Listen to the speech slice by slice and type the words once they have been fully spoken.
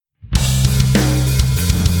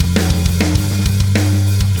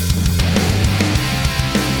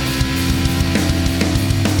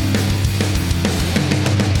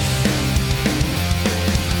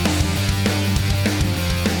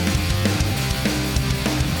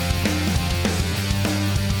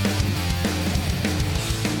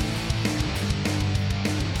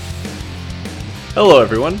Hello,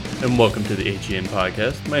 everyone, and welcome to the HEN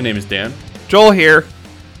podcast. My name is Dan, Joel here.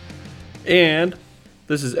 and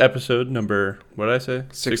this is episode number, what did I say?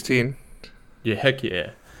 16. Yeah, heck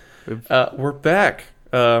yeah. We're back.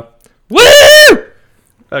 Woo!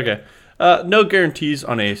 Okay. No guarantees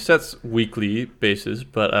on a sets weekly basis,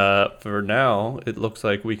 but for now, it looks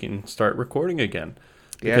like we can start recording again.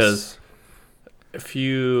 Because if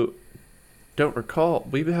you don't recall,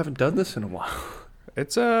 we haven't done this in a while.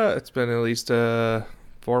 It's been at least 4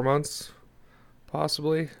 months,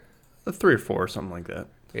 possibly. 3 or 4, something like that.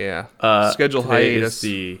 Yeah. Schedule Today hiatus. Is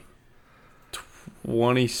the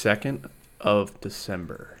 22nd of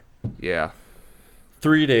December. Yeah.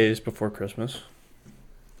 3 days before Christmas.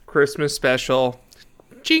 Christmas special.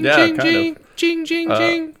 Ching, Yeah, ching, kind ching. of. Ching, ching,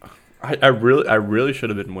 ching. I really should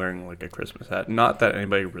have been wearing like a Christmas hat. Not that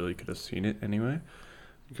anybody really could have seen it anyway.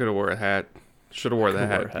 You could have wore a hat. Should have wore the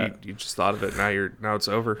hat. You just thought of it. Now it's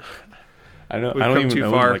over. I know. We've I don't come even too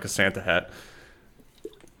own far. like a Santa hat.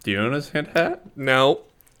 Do you own a Santa hat? No.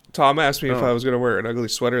 Tom asked me if Oh. I was going to wear an ugly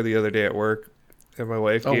sweater the other day at work, and my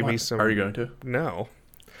wife gave me some. Are you going to? No.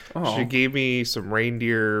 Oh. She gave me some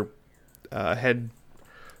reindeer headband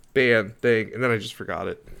thing, and then I just forgot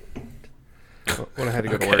it when I had to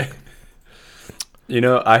go to work. You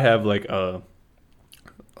know, I have I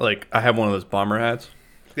have one of those bomber hats.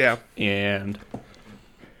 Yeah. And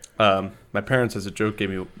my parents, as a joke,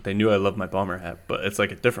 they knew I loved my bomber hat, but it's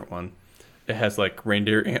like a different one. It has like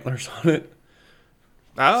reindeer antlers on it.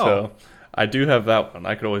 Oh. So I do have that one.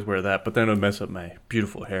 I could always wear that, but then it would mess up my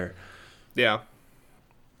beautiful hair. Yeah.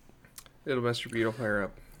 It'll mess your beautiful hair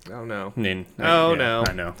up. Oh, no. I mean, Oh, yeah, no.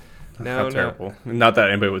 I know. No, How no. terrible. Not that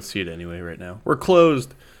anybody would see it anyway right now. We're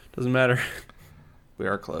closed. Doesn't matter. We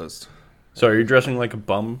are closed. So are you dressing like a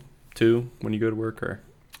bum, too, when you go to work? Or?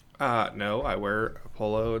 No, I wear a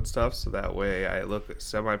polo and stuff, so that way I look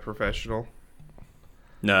semi-professional.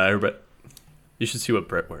 No, everybody. You should see what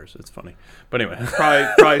Brett wears. It's funny. But anyway.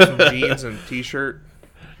 Probably some jeans and t-shirt.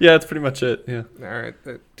 Yeah, that's pretty much it. Yeah. All right.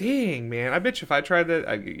 Dang, man. I bet you if I tried that,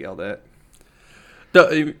 I'd get yelled at.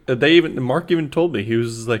 No, Mark even told me, he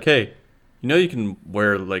was just like, hey, you know you can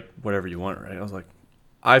wear like whatever you want, right? I was like,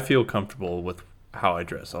 I feel comfortable with how I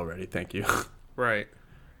dress already, thank you. Right.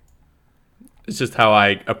 It's just how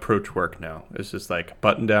I approach work now. It's just like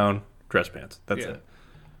button down, dress pants. That's it.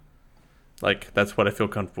 Like, that's what I feel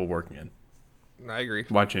comfortable working in. I agree.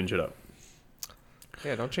 Why change it up?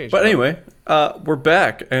 Yeah, don't change But it up. anyway, we're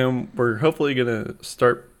back, and we're hopefully going to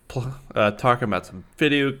start talking about some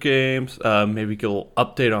video games, maybe get a little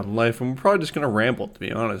update on life, and we're probably just going to ramble, to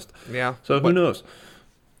be honest. Yeah. So who knows?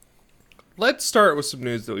 Let's start with some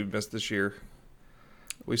news that we've missed this year.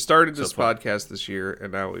 We started this So far. podcast this year,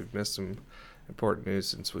 and now we've missed some important news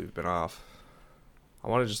since we've been off. I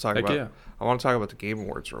want to just talk Heck about. yeah. I want to talk about the Game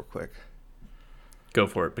Awards real quick. Go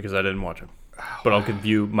for it, because I didn't watch them. But I'll give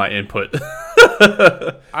you my input.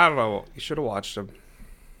 I don't know. You should have watched them.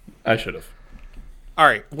 I should have. All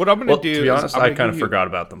right. What I'm going to do to be is honest, I'm I gonna kind of give you- forgot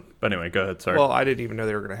about them. But anyway, go ahead. Sorry. Well, I didn't even know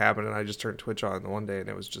they were going to happen, and I just turned Twitch on the one day, and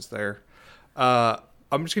it was just there. I'm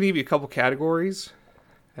just going to give you a couple categories,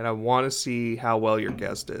 and I want to see how well your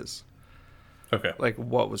guest is. Okay. Like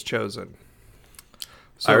what was chosen.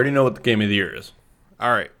 I already know what the game of the year is.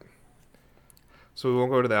 All right. So we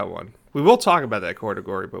won't go to that one. We will talk about that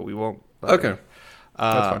category, but we won't. Okay.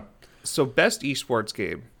 That's fine. So best esports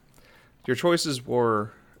game. Your choices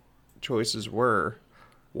were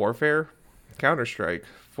Warfare, Counter-Strike,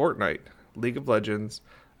 Fortnite, League of Legends,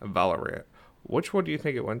 and Valorant. Which one do you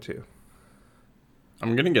think it went to?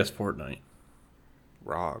 I'm going to guess Fortnite.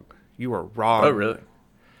 Wrong. You are wrong. Oh, really?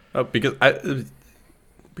 Oh,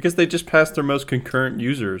 because they just passed their most concurrent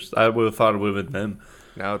users. I would have thought it would have been them.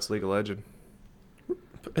 Now it's League of Legends.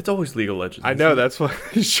 It's always League of Legends. I know, that's why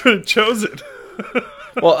you should have chosen.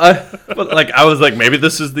 Well, I was like, maybe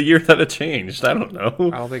this is the year that it changed. I don't know.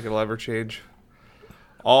 I don't think it'll ever change.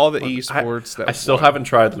 All the esports that I still won. haven't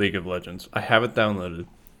tried League of Legends. I haven't downloaded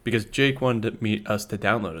because Jake wanted us to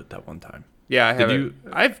download it that one time. Yeah, I Did haven't. you-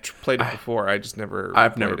 I've played it before. I just never.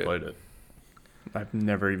 I've never played it. I've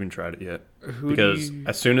never even tried it yet. Who Because do you-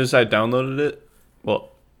 as soon as I downloaded it, well,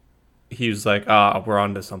 he was like, we're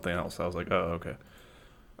on to something else. I was like, oh, okay.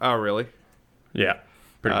 Oh, really? Yeah.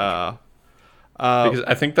 Pretty much. Uh, Because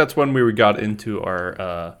I think that's when we got into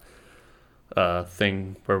our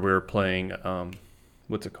thing where we were playing,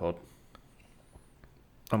 what's it called?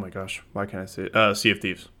 Oh my gosh, why can't I say it? Sea of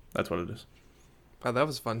Thieves. That's what it is. wow, that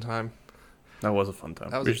was a fun time. That was a fun time.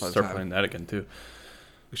 That was We a should fun start time. playing that again too.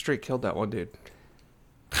 We straight killed that one dude.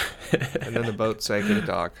 And then the boat sank in the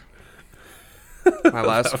dock. My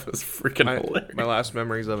last That was freaking hilarious. my last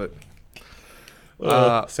memories of it.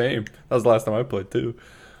 Same. That was the last time I played too.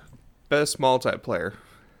 Best multiplayer.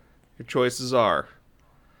 Your choices are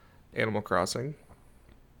Animal Crossing,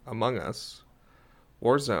 Among Us,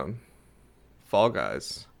 Warzone, Fall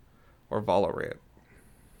Guys, or Valorant.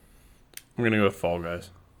 I'm gonna go with Fall Guys.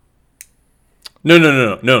 No.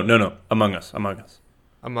 Among Us.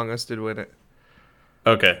 Among Us did win it.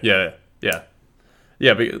 Okay. Yeah.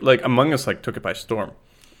 But like Among Us, like took it by storm.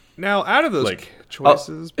 Now, out of those Like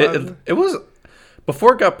choices, it was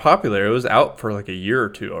before it got popular. It was out for like a year or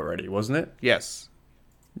two already, wasn't it? yes.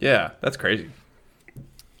 Yeah, that's crazy.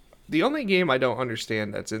 The only game I don't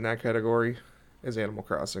understand that's in that category is Animal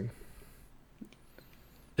Crossing.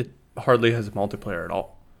 It hardly has multiplayer at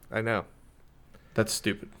all. I know. That's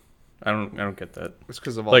stupid. I don't get that. It's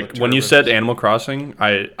because of all Like the when you tournaments. said Animal Crossing,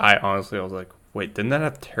 I honestly I was like, wait, didn't that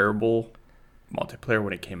have terrible multiplayer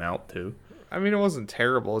when it came out too? I mean, it wasn't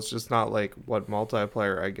terrible. It's just not like what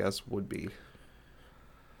multiplayer, I guess, would be.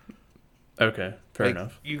 Okay, fair Like,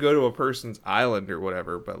 enough. You go to a person's island or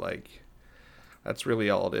whatever, but like, that's really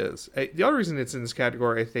all it is. The only reason it's in this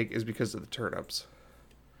category, I think, is because of the turnips.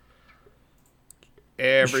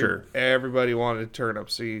 Sure. Everybody wanted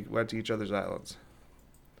turnips, so you went to each other's islands.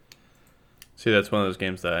 See, that's one of those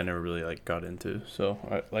games that I never really like got into. So,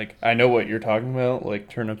 I know what you're talking about. Like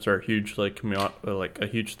turnips are a huge like a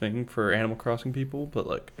huge thing for Animal Crossing people, but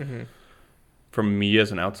like from me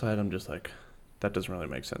as an outside, I'm just like that doesn't really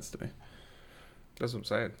make sense to me. That's what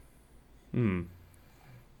I'm saying.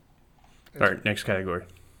 All right, next category.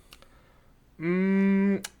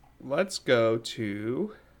 Let's go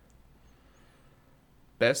to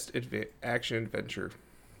best action adventure.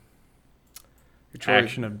 Your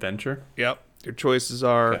Action adventure. Yep. Your choices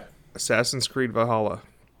are Okay. Assassin's Creed Valhalla,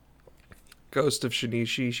 Ghost of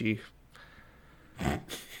Shinichi.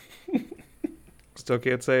 Still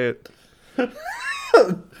can't say it.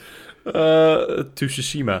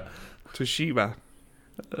 Tsushima. Toshiba.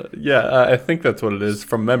 Yeah, I think that's what it is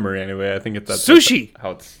from memory. Anyway, I think that's Sushi!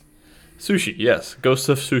 how it's sushi. Yes, Ghost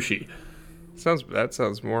of Sushi. That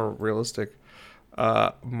sounds more realistic.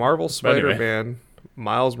 Marvel But anyway. Spider-Man,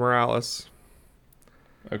 Miles Morales,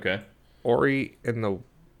 Okay. Ori and the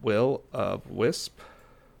Will of Wisp,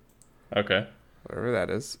 Okay. whatever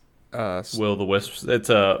that is. Will the Wisps.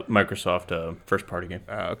 It's a Microsoft first party game.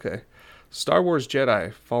 Okay. Star Wars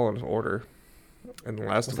Jedi Fallen Order, and The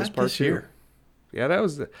Last of Us Part 2. Yeah, that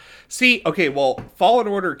was the. See, okay, well, Fallen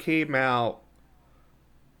Order came out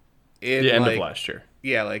in The end like, of last year.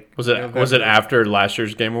 Yeah, like Was it November. after last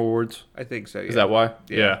year's Game Awards? I think so. Yeah. Is that why?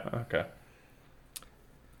 Yeah. Okay.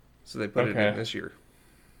 So they put it Okay. in this year,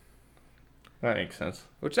 That makes sense.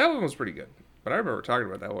 which that one was pretty good. But I remember talking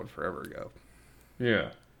about that one forever ago.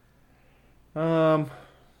 Yeah.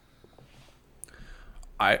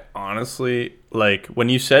 I honestly like when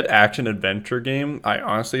you said action adventure game, I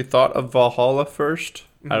honestly thought of Valhalla first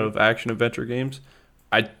out of action adventure games.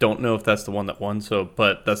 I don't know if that's the one that won,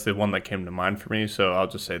 but that's the one that came to mind for me, so I'll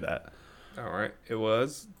just say that. All right, it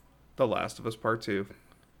was The Last of Us Part 2.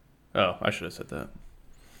 Oh, I should have said that.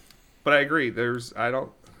 But I agree.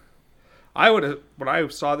 I would have when I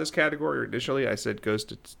saw this category initially. I said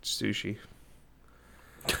Ghost of Sushi.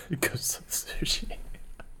 Ghost of Sushi.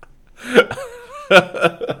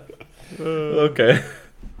 Okay.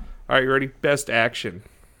 All right, you ready? Best action: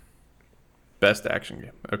 Best action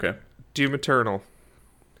game. Okay. Doom Eternal,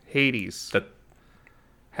 Hades, That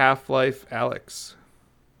Half-Life Alyx,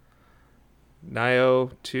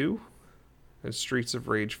 Nioh 2, and Streets of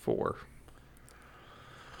Rage 4.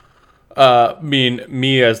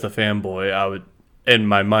 me as the fanboy, I would in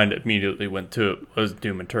my mind immediately went to it was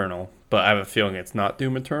Doom Eternal, but I have a feeling it's not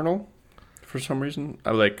Doom Eternal for some reason.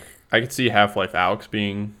 I could see Half-Life Alyx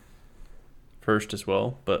being first as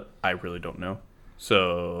well, but I really don't know.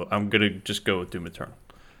 So I'm gonna just go with Doom Eternal.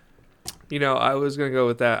 You know, I was gonna go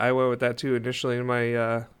with that. I went with that too initially in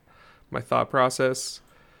my my thought process.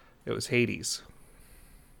 It was Hades.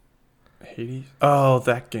 Hades. Oh,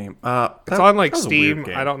 that game. It's on like that was a weird Steam.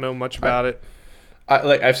 game. I don't know much about it.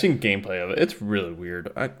 I've seen gameplay of it. It's really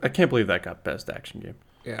weird. I can't believe that got best action game.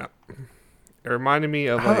 Yeah, it reminded me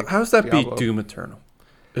of like How does that Diablo. beat Doom Eternal?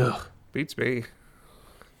 Ugh. Beats me.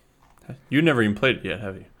 You never even played it yet,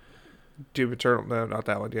 have you? Doom Eternal. No, not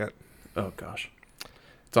that one yet. Oh gosh.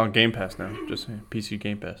 It's on Game Pass now. Just saying. PC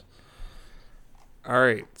Game Pass. All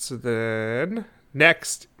right. So then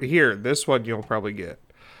next here, this one you'll probably get.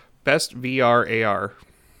 Best VR AR.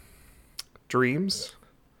 Dreams.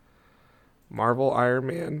 Marvel Iron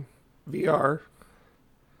Man VR.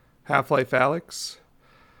 Half-Life Alyx.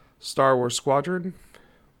 Star Wars Squadron.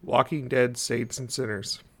 Walking Dead Saints and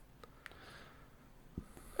Sinners.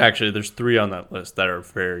 Actually, there's 3 on that list that are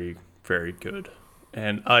very, very good.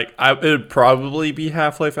 and it would probably be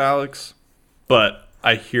Half-Life Alyx, but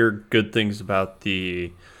I hear good things about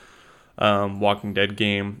the Walking Dead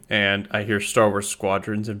game, and I hear Star Wars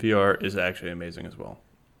Squadrons in VR is actually amazing as well.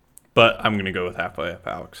 But I'm gonna go with Half-Life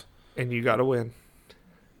Alyx. And you got to win.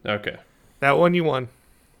 Okay. That one you won.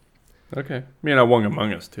 Okay. I mean, I won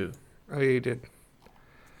Among Us too. Oh, yeah, you did.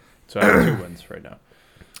 So I have 2 wins right now.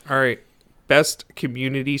 All right. Best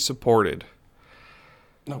community supported.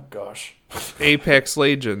 Oh, gosh. Apex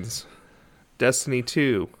Legends. Destiny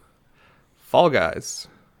 2. Fall Guys.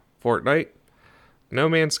 Fortnite. No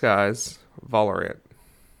Man's Skies. Valorant.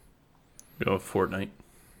 Go with Fortnite.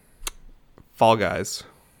 Fall Guys.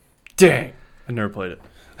 Dang. I never played it.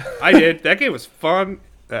 I did. That game was fun.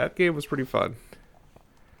 That game was pretty fun.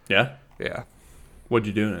 Yeah? Yeah. What'd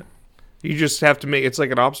you do in it? You just have to make, it's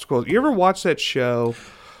like an obstacle. You ever watch that show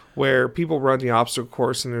where people run the obstacle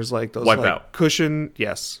course and there's like those Wipeout. Cushion?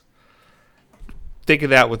 Yes. Think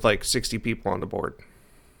of that with like 60 people on the board.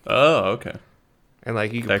 Oh, okay. And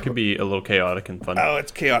like you can that could be a little chaotic and fun. Oh,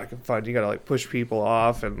 it's chaotic and fun. You gotta like push people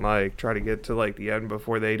off and like try to get to like the end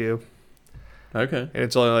before they do. Okay. And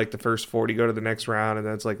it's only like the first 40 go to the next round, and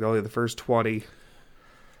then it's like only the first 20.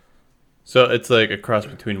 So it's like a cross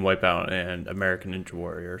between Wipeout and American Ninja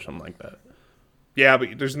Warrior or something like that. Yeah,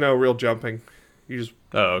 but there's no real jumping. You just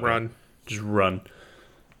run. Just run.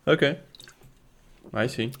 Okay. I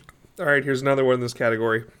see. All right, here's another one in this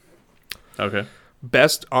category. Okay.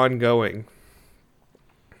 Best ongoing.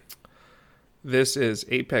 This is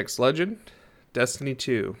Apex Legend, Destiny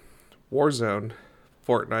 2, Warzone,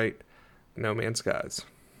 Fortnite, No Man's Skies.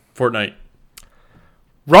 Fortnite.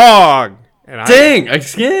 Wrong! And Dang!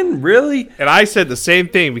 Again? Really? And I said the same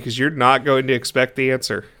thing because you're not going to expect the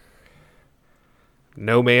answer.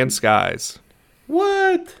 No Man's Skies.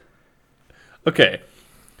 What? Okay.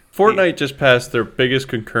 Fortnite just passed their biggest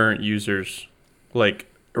concurrent users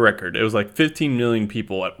record. It was like 15 million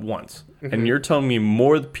people at once. Mm-hmm. And you're telling me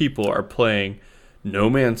more people are playing No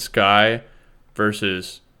Man's Sky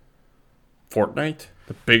versus Fortnite?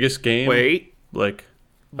 The biggest game? Wait. Okay,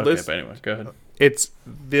 but anyways, go ahead.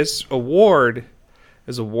 This award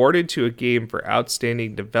is awarded to a game for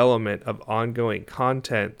outstanding development of ongoing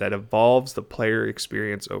content that evolves the player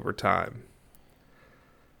experience over time.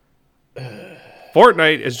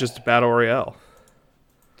 Fortnite is just a battle royale.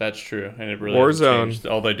 That's true, and it really Warzone.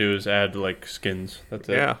 All they do is add skins. That's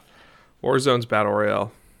it. Yeah, Warzone's battle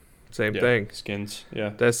royale, same thing. Skins. Yeah.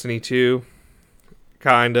 Destiny 2,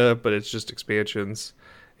 kinda, but it's just expansions.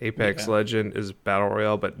 Apex Legend is battle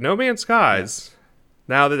royale, but No Man's Skies.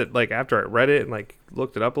 Now that after I read it and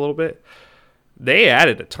looked it up a little bit, they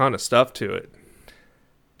added a ton of stuff to it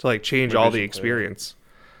to change all the experience.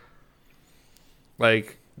 They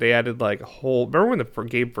added a whole. Remember when the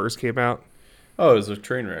game first came out? Oh, it was a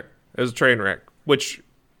train wreck. It was a train wreck, which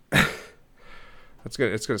it's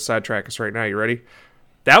gonna sidetrack us right now. You ready?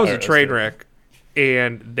 That was a train wreck,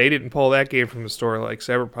 and they didn't pull that game from the store like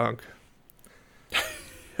Cyberpunk.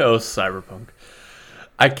 Oh, Cyberpunk.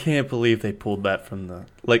 I can't believe they pulled that from the...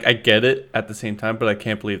 I get it at the same time, but I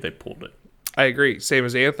can't believe they pulled it. I agree. Same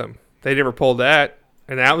as Anthem. They never pulled that,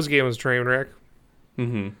 and that game was a train wreck.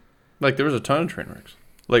 Mm-hmm. There was a ton of train wrecks.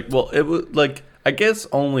 It was... I guess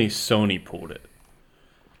only Sony pulled it.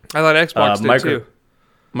 I thought Xbox did too.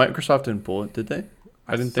 Microsoft didn't pull it, did they?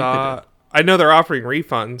 I didn't think they did. I know they're offering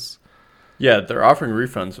refunds. Yeah, they're offering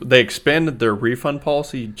refunds. They expanded their refund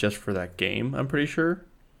policy just for that game, I'm pretty sure.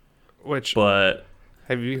 But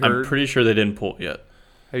have you heard? I'm pretty sure they didn't pull it yet.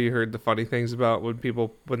 Have you heard the funny things about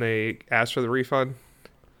when they asked for the refund?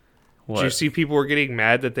 What? Did you see people were getting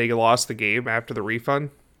mad that they lost the game after the refund?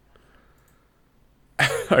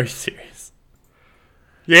 Are you serious?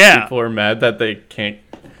 Yeah. People are mad that they can't.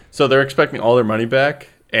 So they're expecting all their money back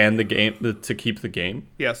and the game to keep the game?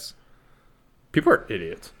 Yes. People are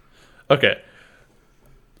idiots. Okay.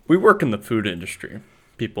 We work in the food industry,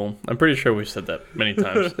 people. I'm pretty sure we've said that many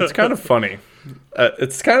times. It's kind of funny.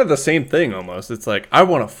 It's kind of the same thing almost. It's I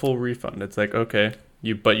want a full refund. It's okay,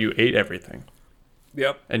 but you ate everything.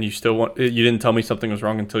 Yep. And you still you didn't tell me something was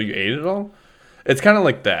wrong until you ate it all? It's kind of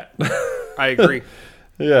like that. I agree.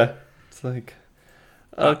 Yeah. It's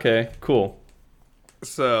okay, cool.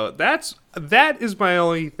 So that is my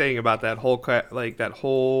only thing about that whole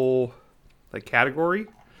category.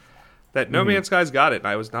 That No Man's Sky's got it, and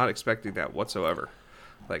I was not expecting that whatsoever.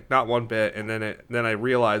 Not one bit. And then I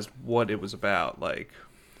realized what it was about.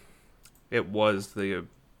 It was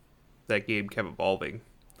that game kept evolving.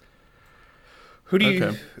 Who do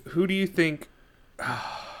you think?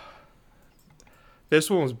 This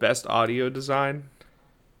one was best audio design.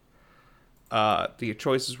 The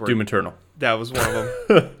choices were Doom Eternal. That was one of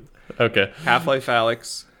them. Okay. Half-Life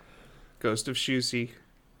Alyx, Ghost of Tsushima,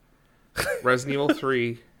 Resident Evil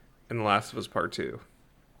 3, and The Last of Us Part 2.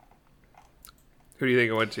 Who do you think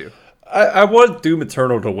it went to? I want Doom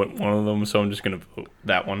Eternal to win one of them, so I'm just going to vote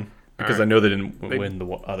that one. Because I know they didn't win the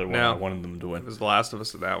other one. No, I wanted them to win. It was The Last of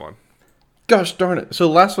Us in that one. Gosh darn it. So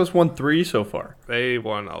Last of Us won 3 so far. They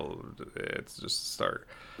won. It's just a start.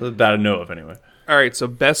 That I know of, anyway. All right, so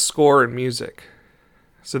best score in music.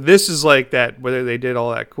 So this is like that, whether they did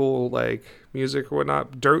all that cool like music or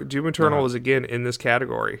whatnot. Doom Eternal was again in this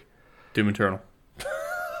category. Doom Eternal.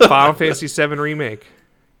 Final Fantasy VII Remake.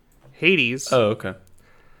 Hades. Oh, okay.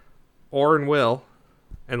 Ori and Will.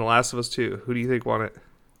 And The Last of Us 2. Who do you think won it?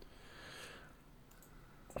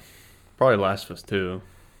 Probably Last of Us 2.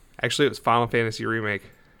 Actually, it was Final Fantasy Remake.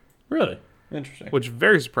 Really? Interesting. Which is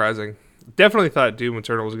very surprising. Definitely thought Doom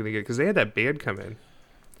Eternal was going to get it because they had that band come in.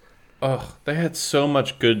 Oh, they had so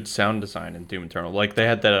much good sound design in Doom Eternal. Like, they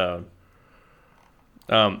had that,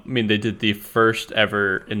 they did the first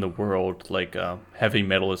ever in the world, like, heavy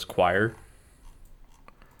metalist choir.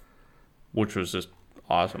 Which was just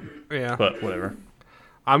awesome. Yeah. But whatever.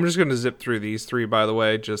 I'm just going to zip through these three, by the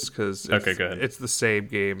way, just because okay, go ahead. It's the same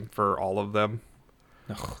game for all of them.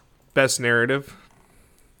 Ugh. Best narrative,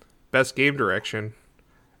 best game direction,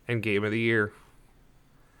 and game of the year.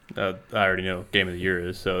 I already know what Game of the Year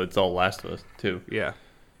is, so it's all Last of Us, too. Yeah.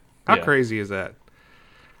 How crazy is that?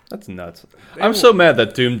 That's nuts. I'm so mad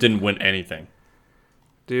that Doom didn't win anything.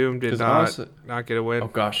 Doom did not get a win. Oh,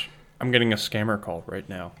 gosh. I'm getting a scammer call right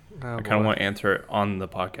now. Oh, I kind of want to answer it on the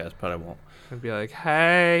podcast, but I won't. I'd be like,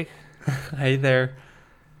 hey. Hey there.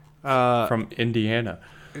 From Indiana.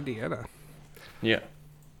 Indiana. Yeah.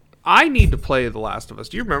 I need to play The Last of Us.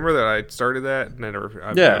 Do you remember that I started that and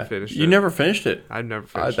I've never finished it? You never finished it. I've never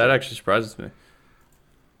finished that actually surprises me.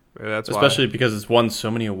 Maybe that's especially because it's won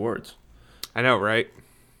so many awards. I know, right?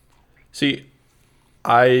 See,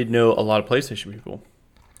 I know a lot of PlayStation people,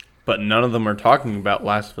 but none of them are talking about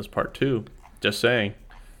Last of Us Part 2. Just saying.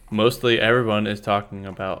 Mostly everyone is talking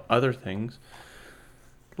about other things.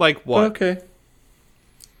 Like what? But okay.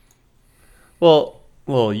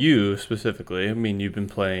 Well, you specifically. I mean, you've been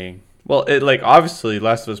playing. Well, it like obviously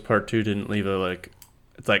Last of Us Part 2 didn't leave a like.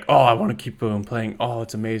 It's like, oh, I want to keep on playing. Oh,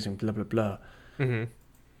 it's amazing. Blah blah blah. Mm-hmm.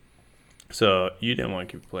 So you didn't want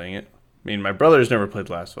to keep playing it. I mean, my brother's never played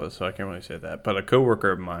Last of Us, so I can't really say that. But a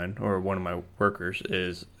coworker of mine, or one of my workers,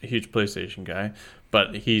 is a huge PlayStation guy,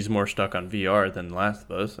 but he's more stuck on VR than Last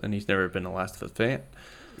of Us, and he's never been a Last of Us fan.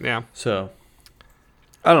 Yeah. So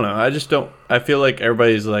I don't know. I just don't. I feel like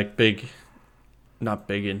everybody's like not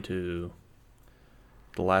big into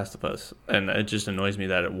The Last of Us, and it just annoys me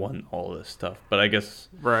that it won all this stuff. But I guess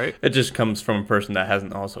it just comes from a person that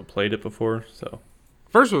hasn't also played it before. So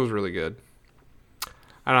first one was really good.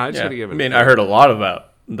 I don't know. I just gotta give it. I mean, I heard a lot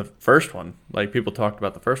about the first one. Like people talked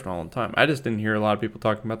about the first one all the time. I just didn't hear a lot of people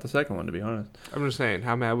talking about the second one, to be honest. I'm just saying,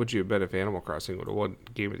 how mad would you have been if Animal Crossing would have won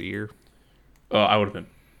Game of the Year? Oh, I would have been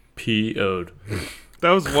PO'd.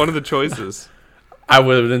 That was one of the choices. I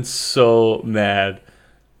would have been so mad.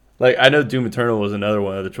 Like, I know Doom Eternal was another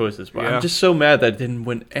one of the choices, but I'm just so mad that it didn't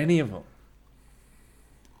win any of them.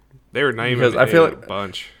 They were named because I feel like a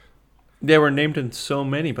bunch. They were named in so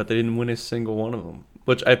many, but they didn't win a single one of them.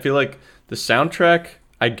 Which I feel like the soundtrack,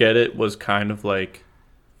 I get it, was kind of like...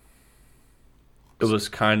 It was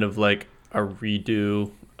kind of like a redo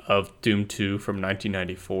of Doom 2 from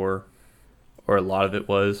 1994. Or a lot of it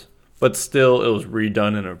was. But still, it was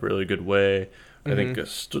redone in a really good way. I think the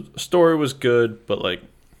story was good, but like...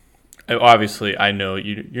 Obviously, I know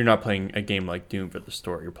you're not playing a game like Doom for the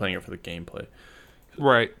story. You're playing it for the gameplay.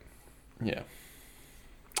 Right. Yeah.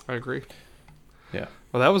 I agree. Yeah.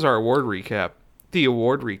 Well, that was our award recap. The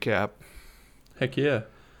award recap. Heck yeah.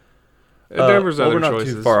 There was other we're not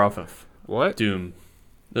choices. Too far off of what? Doom.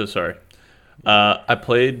 Oh, sorry. I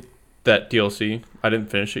played that DLC. I didn't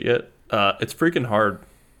finish it yet. It's freaking hard.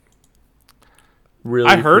 Really,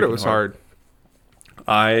 I heard it was hard.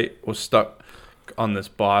 I was stuck on this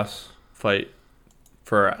boss fight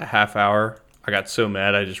for a half hour. I got so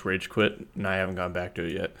mad I just rage quit, and I haven't gone back to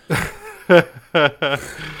it yet.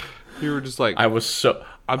 You were just like...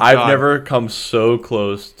 I've never come so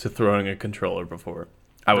close to throwing a controller before.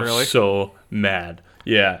 I was so mad.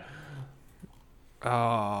 Yeah.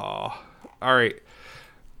 Oh. All right.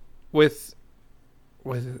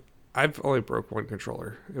 I've only broke one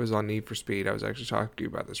controller. It was on Need for Speed. I was actually talking to you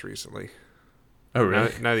about this recently. Oh,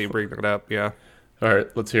 really? Now that you bring it up, yeah. All right,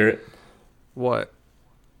 let's hear it. What?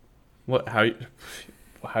 How'd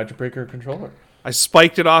you break your controller? I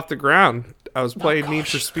spiked it off the ground. I was playing Need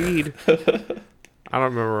for Speed. I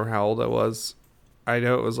don't remember how old I was. I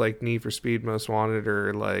know it was like Need for Speed Most Wanted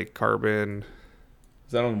or like Carbon.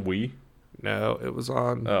 Is that on Wii? No, it was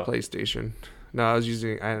on PlayStation. No, I had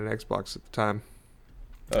an Xbox at the time.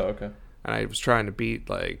 Oh, okay. And I was trying to beat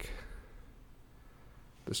like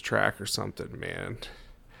this track or something, man.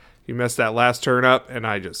 You messed that last turn up and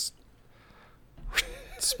I just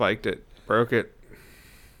spiked it, broke it.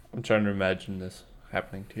 I'm trying to imagine this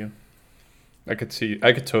happening to you. I could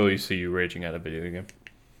totally see you raging at a video game.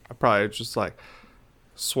 I probably just like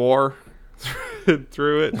swore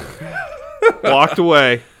through it, walked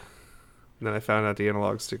away. And then I found out the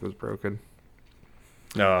analog stick was broken.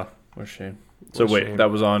 What a shame. So wait,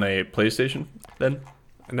 that was on a PlayStation then?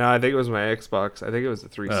 No, I think it was my Xbox. I think it was the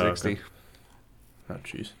 360. Oh,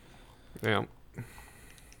 jeez. Yeah.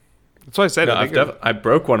 That's why I said I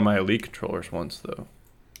broke one of my Elite controllers once, though.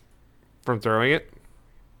 From throwing it?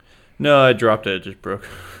 No, I dropped it. It just broke.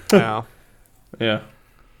 Oh. Yeah.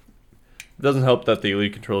 It doesn't help that the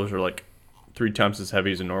Elite controllers are like 3 times as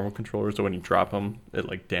heavy as a normal controller, so when you drop them, it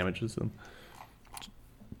like damages them.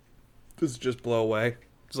 Does it just blow away?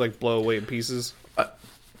 Just like blow away in pieces?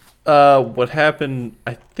 What happened,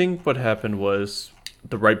 I think what happened was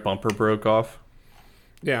the right bumper broke off.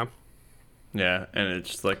 Yeah. Yeah, and it's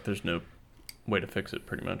just like there's no way to fix it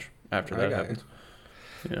pretty much after that happens.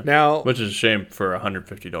 Yeah. Now, which is a shame for a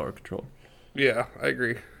 $150 controller. Yeah, I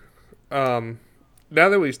agree. Now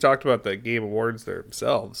that we've talked about the Game Awards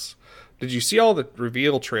themselves, did you see all the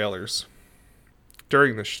reveal trailers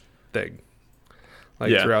during the thing?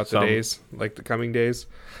 Like throughout the days, like the coming days?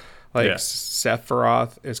 Like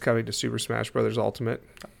Sephiroth is coming to Super Smash Bros. Ultimate.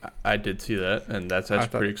 I did see that, and that's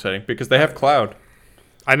actually pretty exciting because they have Cloud.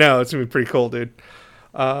 I know, it's going to be pretty cool, dude.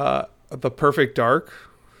 The Perfect Dark.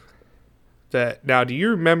 Now, do you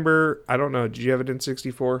remember, I don't know, did you have it in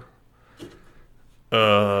 64?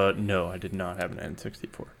 No, I did not have an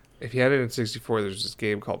N64. If you had it in 64, there's this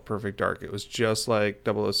game called Perfect Dark. It was just like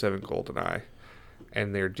 007 GoldenEye.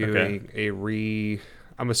 And they're doing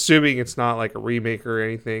I'm assuming it's not like a remake or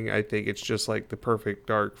anything. I think it's just like the Perfect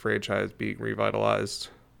Dark franchise being revitalized.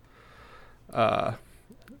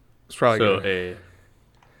 It's probably a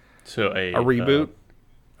reboot.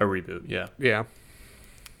 A reboot, yeah. Yeah.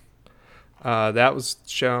 That was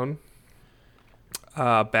shown.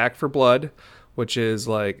 Back 4 Blood, which is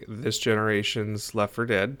like this generation's Left 4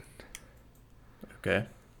 Dead. Okay.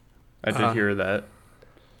 I did hear that.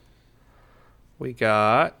 We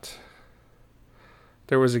got...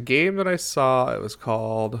 There was a game that I saw. It was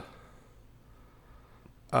called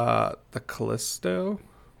the Callisto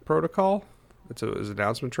Protocol. It was an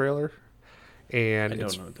announcement trailer. And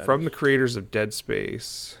it's from the creators of Dead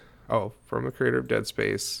Space. Oh, from the creator of Dead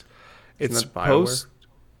Space. It's post...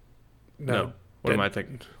 No. What am I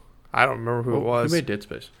thinking? I don't remember who it was. Who made Dead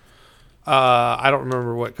Space? I don't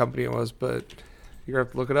remember what company it was, but you're going to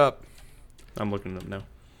have to look it up. I'm looking it up now.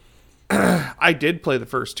 I did play the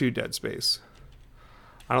first 2 Dead Space.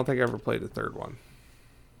 I don't think I ever played the third one.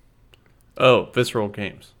 Oh, Visceral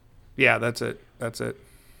Games. Yeah, that's it.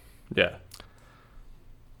 Yeah.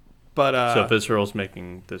 But so Visceral's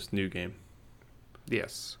making this new game.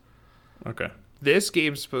 Yes. Okay. This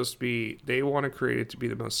game's supposed to be, they want to create it to be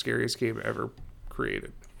the most scariest game ever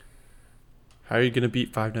created. How are you going to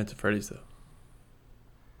beat Five Nights at Freddy's, though?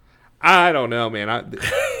 I don't know, man.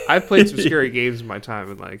 I've played some scary games in my time,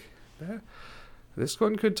 and like, this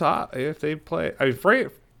one could top if they play. I mean,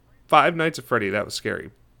 Five Nights at Freddy, that was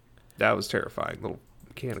scary. That was terrifying. Little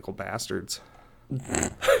mechanical bastards.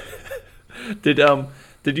 Did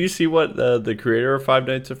you see what the creator of Five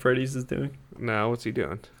Nights at Freddy's is doing? No, what's he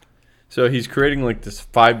doing? So he's creating like this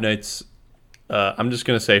Five Nights. I'm just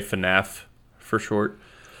gonna say FNAF for short.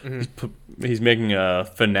 Mm-hmm. He's making a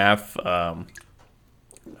FNAF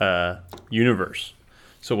universe.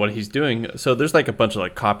 So what he's doing, so there's like a bunch of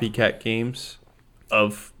like copycat games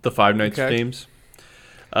of the Five Nights games.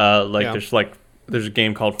 There's a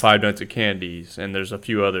game called Five Nights at Candy's, and there's a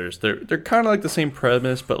few others. They're kind of like the same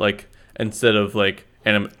premise, but like instead of like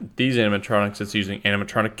these animatronics, it's using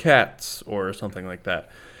animatronic cats or something like that.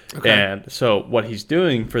 Okay. And so what he's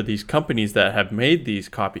doing for these companies that have made these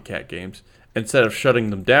copycat games, instead of shutting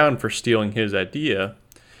them down for stealing his idea,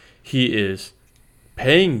 he is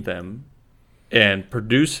paying them and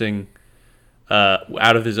producing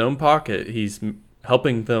out of his own pocket. He's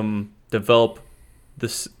helping them develop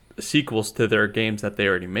the sequels to their games that they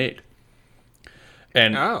already made.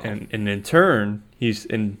 And in turn, he's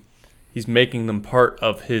making them part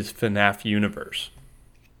of his FNAF universe.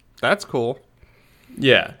 That's cool.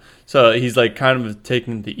 Yeah. So he's like kind of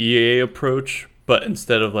taking the EA approach, but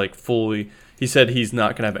instead of like fully, he said he's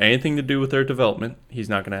not going to have anything to do with their development. He's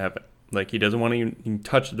not going to have Like, he doesn't want to even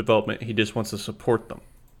touch the development. He just wants to support them.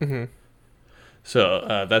 Mm-hmm.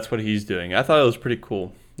 So that's what he's doing. I thought it was pretty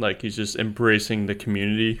cool. Like, he's just embracing the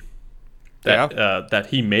community that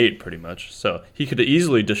he made, pretty much. So he could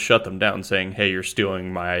easily just shut them down, saying, "Hey, you're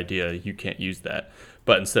stealing my idea. You can't use that."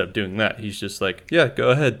 But instead of doing that, he's just like, "Yeah, go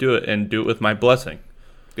ahead, do it, and do it with my blessing."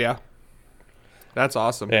 Yeah, that's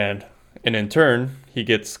awesome. And in turn, he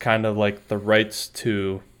gets kind of like the rights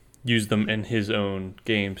to use them in his own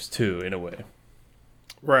games too, in a way.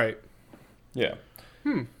 Right. Yeah.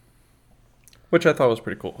 Which I thought was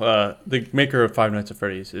pretty cool. The maker of Five Nights at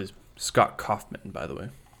Freddy's is Scott Kaufman, by the way.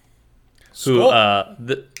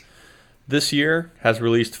 Who this year has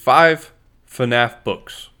released 5 FNAF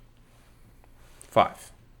books.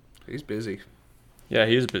 5. He's busy. Yeah,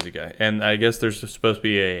 he's a busy guy. And I guess there's supposed to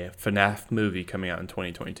be a FNAF movie coming out in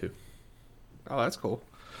 2022. Oh, that's cool.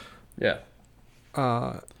 Yeah.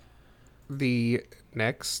 The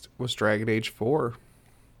next was Dragon Age 4.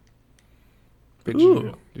 Did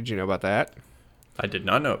you know about that? I did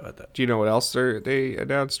not know about that. Do you know what else they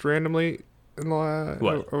announced randomly in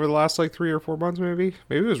the over the last like 3 or 4 months? Maybe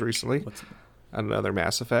it was recently. Another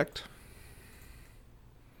Mass Effect.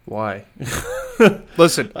 Why?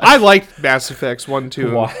 Listen, I liked Mass Effects 1,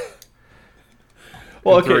 2. Why?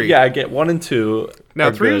 Well, okay, 3. yeah, I get 1 and 2.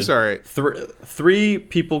 Now 3 was alright. 3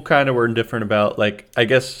 people kind of were indifferent about. Like, I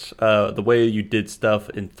guess the way you did stuff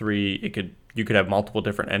in 3, you could have multiple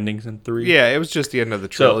different endings in 3. Yeah, it was just the end of the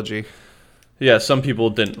trilogy. So, yeah, some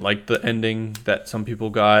people didn't like the ending that some people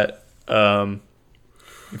got.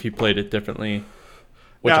 If you played it differently,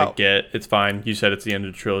 which I get, it's fine. You said it's the end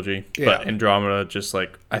of the trilogy, but Andromeda just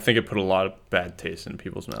I think it put a lot of bad taste in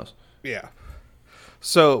people's mouths. Yeah.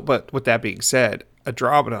 So, but with that being said,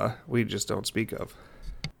 Andromeda we just don't speak of.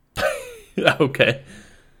 Okay.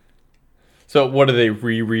 So what are they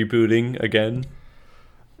rebooting again?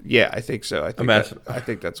 Yeah, I think so. I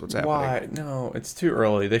think that's what's happening. Why? No, it's too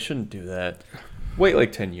early. They shouldn't do that. Wait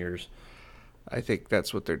like 10 years. I think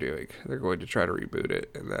that's what they're doing. They're going to try to reboot it,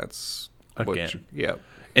 and that's again. Yeah.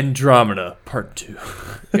 Andromeda Part 2.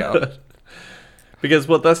 Yeah. Because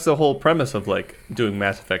that's the whole premise of doing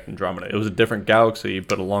Mass Effect Andromeda. It was a different galaxy,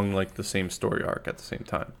 but along the same story arc at the same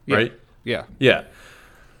time, right? Yeah. Yeah.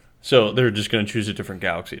 So they're just going to choose a different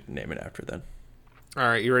galaxy to name it after then. All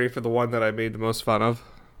right, you ready for the one that I made the most fun of?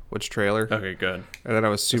 Which trailer? Okay, good. And then I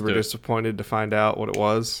was super disappointed to find out what it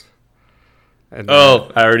was. And I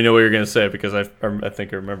already know what you're going to say because I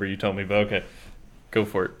think I remember you telling me, but okay. Go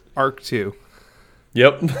for it. Arc 2.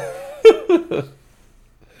 Yep.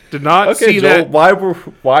 Did not see Joel, that.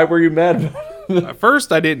 Why were you mad? At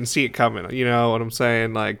first, I didn't see it coming. You know what I'm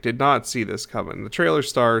saying? Did not see this coming. The trailer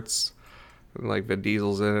starts, and Vin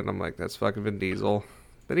Diesel's in it, and I'm like, that's fucking Vin Diesel.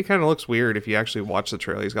 Then he kind of looks weird if you actually watch the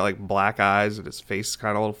trailer. He's got black eyes, and his face is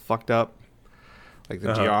kind of a little fucked up. The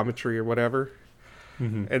geometry or whatever.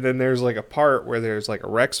 Mm-hmm. And then there's a part where there's a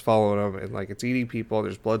Rex following him, and it's eating people, and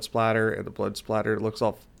there's blood splatter, and the blood splatter looks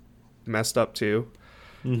all messed up too.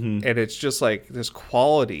 Mm-hmm. And it's just this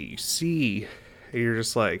quality you see, and you're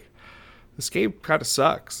just this game kind of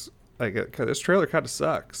sucks. This trailer kind of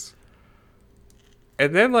sucks.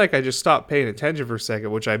 And then I just stopped paying attention for a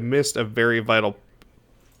second, which I missed a very vital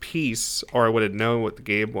piece, or I would have known what the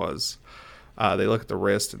game was. They look at the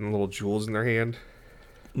wrist and the little jewels in their hand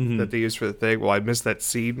that they use for the thing. Well, I missed that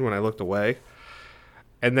scene when I looked away.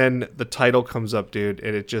 And then the title comes up, dude,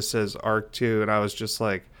 and it just says Arc 2, and I was just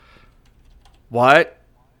like, what?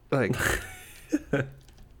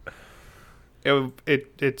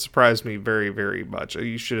 It surprised me very, very much.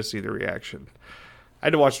 You should have seen the reaction. I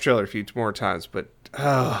had to watch the trailer a few more times, but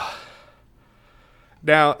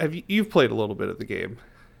now you've played a little bit of the game?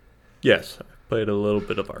 Yes, I played a little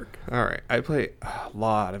bit of Arc. All right, I played a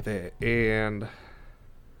lot of it, and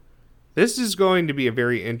this is going to be a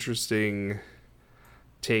very interesting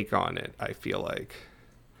take on it. I feel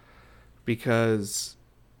because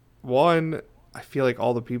one, I feel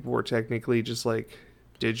all the people were technically just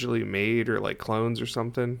digitally made or clones or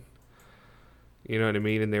something. You know what I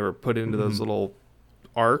mean? And they were put into those little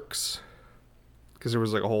arcs because there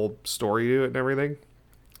was a whole story to it and everything.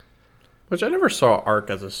 Which I never saw Arc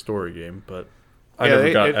as a story game, but I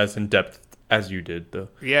never got as in depth as you did, though.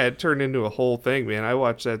 Yeah, it turned into a whole thing, man. I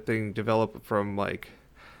watched that thing develop from I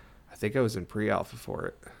think I was in pre-alpha for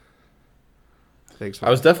it. I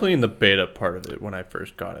was definitely in the beta part of it when I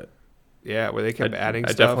first got it. Yeah, where they kept adding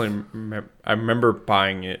stuff. I remember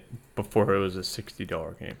buying it before it was a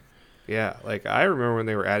 $60 game. Yeah, I remember when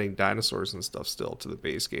they were adding dinosaurs and stuff still to the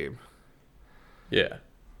base game. Yeah.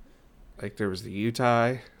 There was the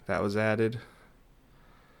Utai that was added.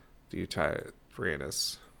 The Utai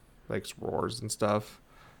Varanus, roars and stuff.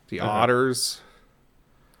 The otters.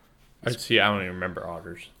 I don't even remember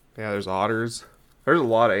otters. Yeah, there's otters. There's a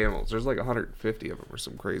lot of animals. There's like 150 of them or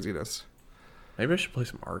some craziness. Maybe I should play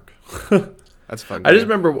some Ark. That's fun. I just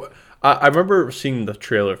remember, I remember seeing the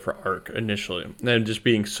trailer for Ark initially, and then just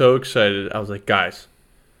being so excited. I was like, guys,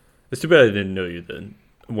 it's too bad I didn't know you then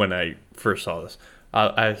when I first saw this.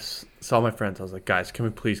 I saw my friends. I was like, guys, can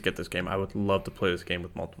we please get this game? I would love to play this game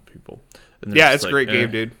with multiple people. And yeah, it's a great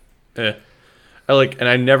game, dude. And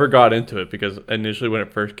I never got into it because initially when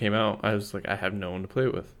it first came out, I was like, I have no one to play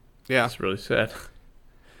it with. Yeah, it's really sad.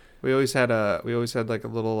 We always had like a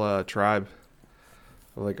little tribe,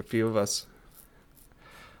 of like a few of us.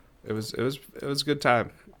 It was a good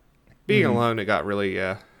time. Being alone, it got really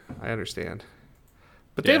I understand.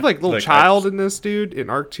 But they have like little child in this, dude, in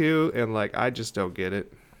Ark 2, and like I just don't get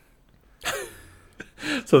it.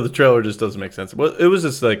 So the trailer just doesn't make sense. Well, it was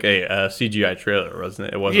just like a CGI trailer, wasn't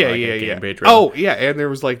it? It wasn't like a gameplay trailer. Oh yeah, and there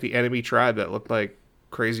was like the enemy tribe that looked like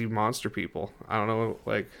crazy monster people. I don't know,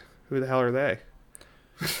 like who the hell are they?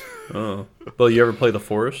 Oh, well, you ever play The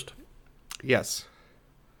Forest? Yes.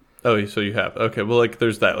 Oh, so you have. Okay, well, like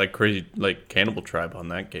there's that like crazy like cannibal tribe on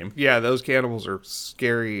that game. Yeah, those cannibals are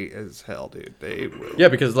scary as hell, dude. They will. Yeah,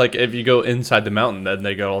 because like if you go inside the mountain, then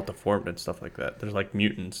they got all deformed and stuff like that. There's like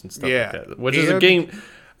mutants and stuff like that, which is a game.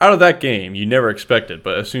 Out of that game, you never expect it,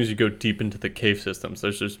 but as soon as you go deep into the cave systems,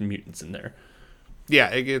 there's just mutants in there. Yeah,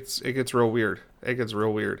 it gets real weird. It gets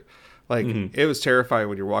real weird. Like it was terrifying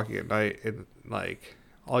when you're walking at night and like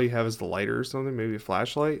all you have is the lighter or something, maybe a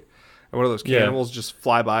flashlight. And one of those cannibals just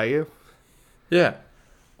fly by you. Yeah.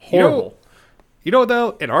 Horrible. You know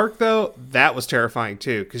though, in Ark though, that was terrifying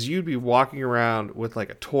too. Because you'd be walking around with like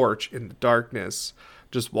a torch in the darkness,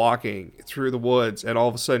 just walking through the woods. And all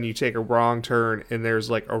of a sudden you take a wrong turn and there's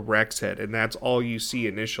like a Rex head. And that's all you see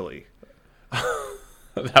initially.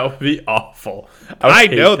 That would be awful. I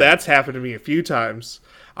know that's happened to me a few times.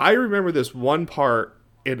 I remember this one part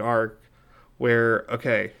in Ark where,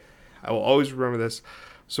 okay, I will always remember this.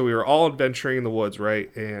 So we were all adventuring in the woods,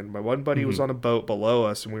 right? And my one buddy was on a boat below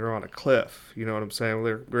us, and we were on a cliff. You know what I'm saying?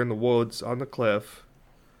 We're in the woods on the cliff,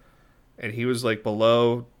 and he was like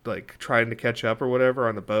below, like trying to catch up or whatever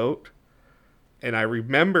on the boat. And I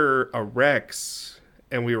remember a Rex,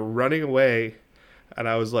 and we were running away, and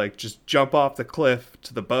I was like, just jump off the cliff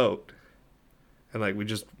to the boat. And like we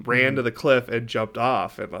just ran to the cliff and jumped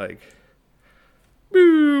off, and like,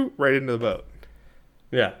 boo, right into the boat.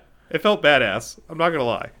 Yeah. It felt badass. I'm not gonna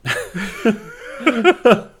lie.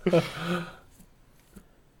 I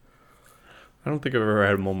don't think I've ever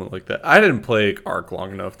had a moment like that. I didn't play Ark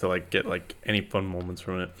long enough to like get like any fun moments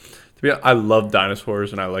from it. To be honest, I love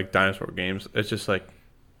dinosaurs and I like dinosaur games. It's just like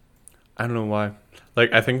I don't know why.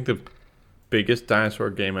 Like I think the biggest dinosaur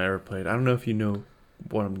game I ever played. I don't know if you know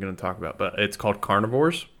what I'm gonna talk about, but it's called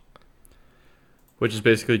Carnivores, which is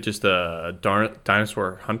basically just a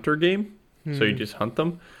dinosaur hunter game. So you just hunt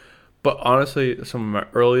them. But honestly, some of my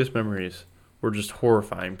earliest memories were just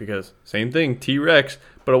horrifying because same thing, T-Rex,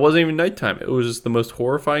 but it wasn't even nighttime. It was just the most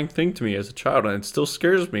horrifying thing to me as a child, and it still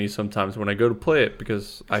scares me sometimes when I go to play it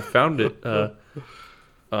because I found it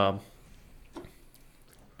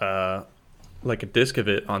like a disc of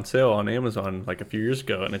it on sale on Amazon like a few years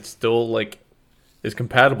ago, and it's still like is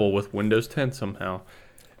compatible with Windows 10 somehow,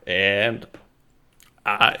 and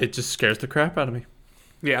it just scares the crap out of me.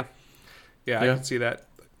 Yeah, I can see that.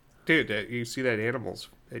 Dude, you see that animals,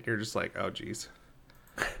 and you're just like, oh, jeez.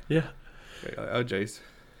 Yeah. Oh, jeez.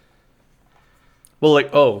 Well,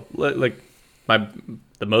 the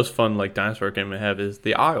most fun like dinosaur game I have is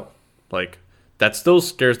The Isle. Like that still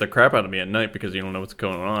scares the crap out of me at night because you don't know what's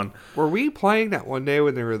going on. Were we playing that one day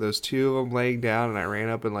when there were those two of them laying down, and I ran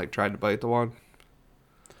up and like tried to bite the one?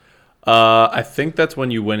 I think that's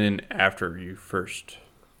when you went in after we first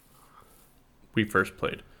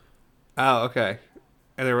played. Oh, okay.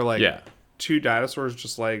 And there were like two dinosaurs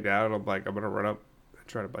just laying down, and I'm like, I'm gonna run up and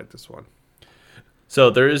try to bite this one.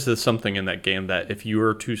 So there is something in that game that if you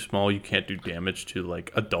are too small, you can't do damage to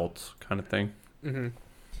like adults, kind of thing. Mm-hmm.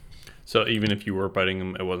 So even if you were biting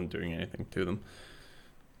them, it wasn't doing anything to them.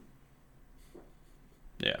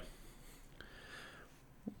 Yeah,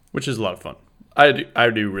 which is a lot of fun. I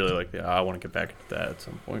do really like that. I want to get back into that at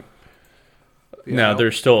some point. Yeah. Now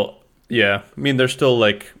they're still they're still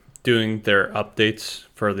like doing their updates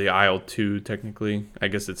for the Isle 2 technically. I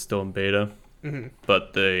guess it's still in beta. Mm-hmm.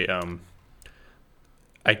 But they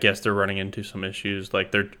I guess they're running into some issues.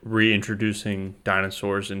 Like they're reintroducing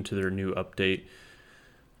dinosaurs into their new update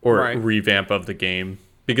or revamp of the game.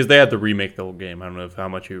 Because they had to remake the whole game. I don't know how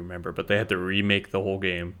much you remember, but they had to remake the whole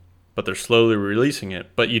game but they're slowly releasing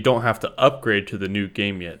it. But you don't have to upgrade to the new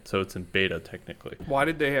game yet, so it's in beta technically. Why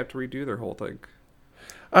did they have to redo their whole thing?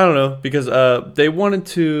 I don't know, because they wanted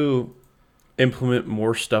to implement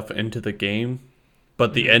more stuff into the game,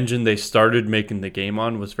 but the engine they started making the game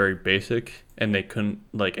on was very basic, and they couldn't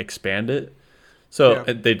like expand it. So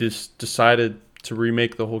they just decided to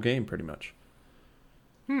remake the whole game pretty much.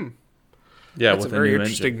 Yeah, that's a very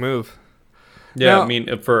interesting move. Yeah, now, I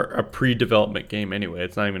mean, for a pre-development game anyway,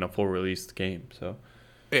 it's not even a full released game. So,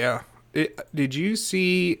 yeah. Did you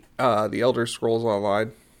see the Elder Scrolls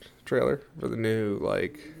Online trailer for the new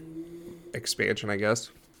expansion? I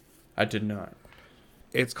guess I did not.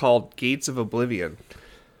 It's called Gates of Oblivion.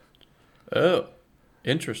 Oh,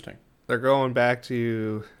 interesting. They're going back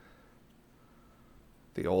to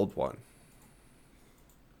the old one,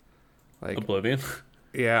 like Oblivion.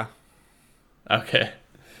 Yeah. Okay.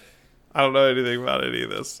 I don't know anything about any of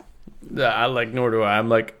this. Nor do I. I'm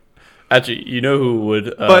like, actually, you know who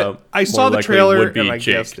would? But I saw the trailer and I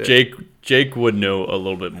guessed it. Jake would know a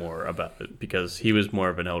little bit more about it because he was more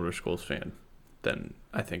of an Elder Scrolls fan than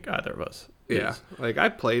I think either of us. Yeah, I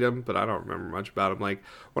played them, but I don't remember much about them. Like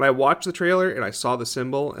when I watched the trailer and I saw the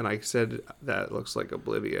symbol and I said that looks like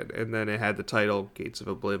Oblivion, and then it had the title Gates of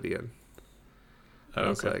Oblivion. I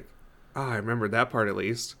was like, I remember that part at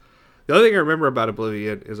least. The other thing I remember about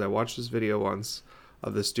Oblivion is I watched this video once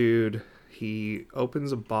of this dude. He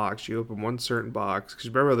opens a box. You open one certain box. Because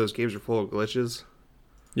remember those games are full of glitches?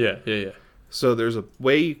 Yeah. So there's a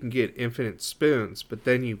way you can get infinite spoons, but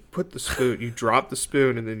then you put the spoon, you drop the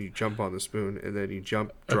spoon, and then you jump on the spoon, and then you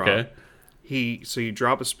jump, drop. Okay. So you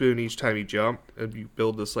drop a spoon each time you jump, and you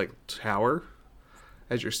build this tower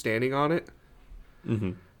as you're standing on it.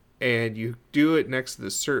 Mm-hmm. And you do it next to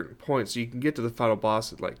this certain point, so you can get to the final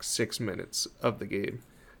boss in 6 minutes of the game.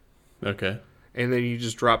 Okay. And then you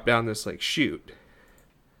just drop down this chute,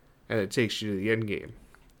 and it takes you to the end game,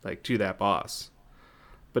 to that boss.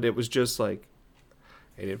 But it was just an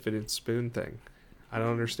infinite spoon thing. I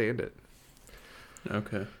don't understand it.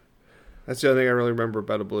 Okay. That's the only thing I really remember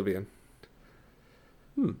about Oblivion.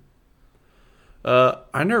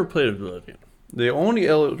 I never played Oblivion. The only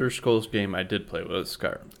Elder Scrolls game I did play was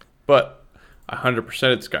Skyrim. But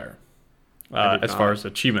 100%ed Skyrim. As far as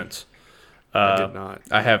achievements. I did not.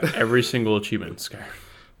 I have every single achievement in Skyrim.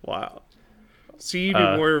 Wow. See, you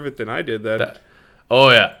did more of it than I did then. Oh,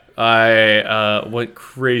 yeah. I went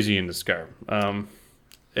crazy into Skyrim.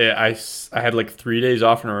 I had 3 days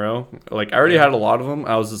off in a row. I already had a lot of them.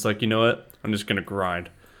 I was just like, you know what? I'm just going to grind.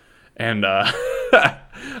 And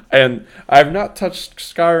and I've not touched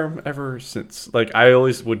Skyrim ever since. I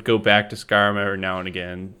always would go back to Skyrim every now and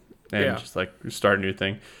again and just start a new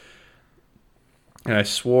thing. And I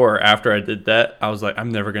swore after I did that, I was like,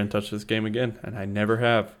 I'm never going to touch this game again. And I never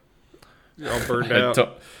have. You're all burned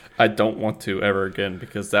out. I don't want to ever again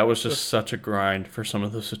because that was just such a grind for some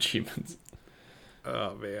of those achievements.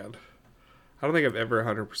 Oh, man. I don't think I've ever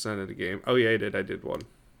 100%ed a game. Oh, yeah, I did. I did one.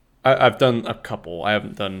 I've done a couple. I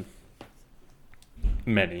haven't done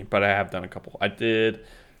many, but I have done a couple. I did.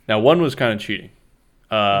 Now, one was kind of cheating.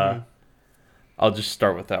 I'll just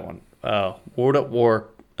start with that one. World at War,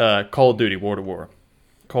 Call of Duty, World at War.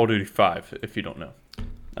 Call of Duty 5, if you don't know.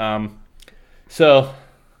 So,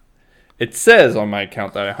 it says on my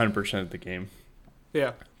account that I 100%ed the game.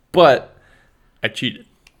 Yeah. But I cheated.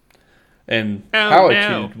 And I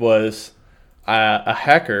cheated was a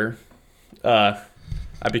hacker.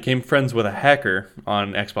 I became friends with a hacker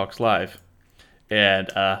on Xbox Live. And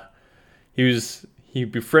he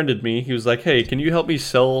befriended me. He was like, hey, can you help me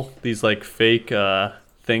sell these fake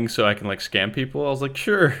things so I can scam people? I was like,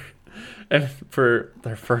 sure. And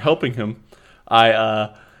for helping him,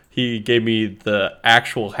 he gave me the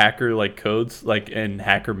actual hacker codes in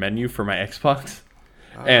hacker menu for my Xbox.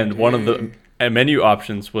 And one of the menu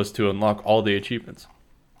options was to unlock all the achievements.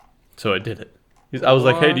 So I did it. I was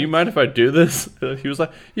like, hey, do you mind if I do this? He was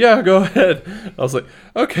like, yeah, go ahead. I was like,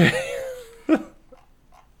 okay.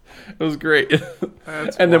 It was great.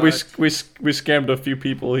 And then we scammed a few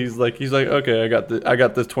people. He's like, okay, I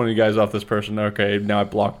got this 20 guys off this person. Okay, now I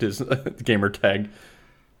blocked his gamer tag.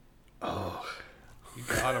 Oh, you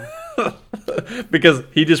got him. Because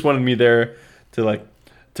he just wanted me there to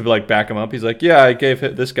back him up. He's like, yeah, I gave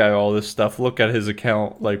this guy all this stuff. Look at his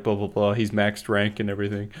account, blah blah blah. He's maxed rank and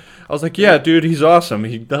everything. I was like, yeah, dude, he's awesome.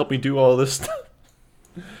 He helped me do all this stuff.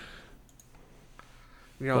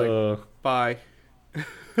 You're like, bye.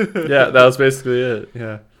 Yeah, that was basically it.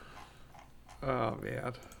 Yeah. Oh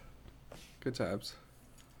man, good times.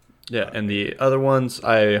 Yeah, and the other ones,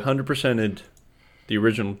 I 100%ed the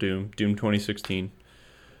original Doom 2016,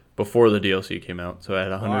 before the DLC came out. So I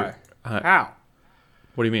had 100. Why? How?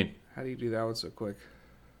 What do you mean? How do you do that one so quick?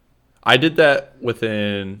 I did that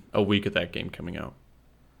within a week of that game coming out.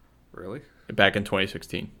 Really? Back in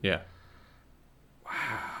 2016. Yeah. Wow.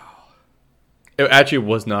 It actually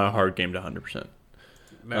was not a hard game to 100%.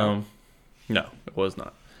 No. No, it was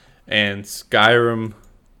not. And Skyrim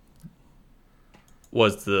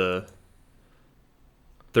was the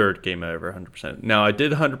third game I ever 100%. Now, I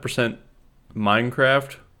did 100%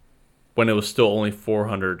 Minecraft when it was still only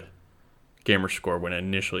 400 gamer score when it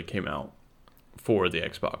initially came out for the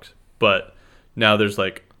Xbox. But now there's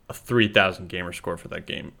like a 3,000 gamer score for that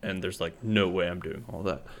game, and there's like no way I'm doing all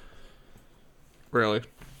that. Really?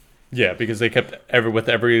 Yeah, because they kept with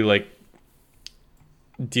every like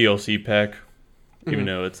DLC pack, even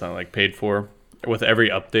though it's not like paid for, with every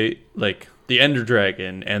update, like the Ender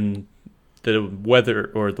Dragon and the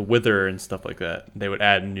Wither and stuff like that, they would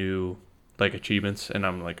add new like achievements, and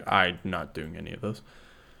I'm like, I'm not doing any of those.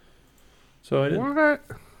 So I didn't. What?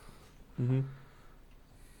 Mm-hmm.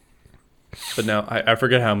 But now I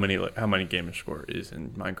forget how many gamer score is in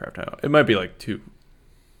Minecraft now. It might be like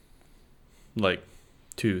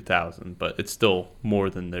 2,000, but it's still more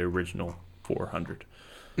than the original 400.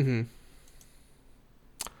 Mm-hmm.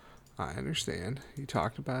 I understand. You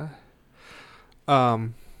talked about it. Now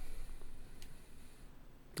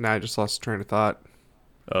I just lost the train of thought.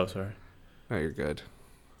 Oh, sorry. No, you're good.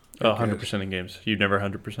 You're 100% in games. You've never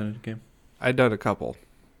 100% in a game? I've done a couple.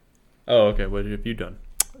 Oh, okay. What have you done?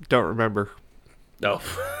 Don't remember. Oh.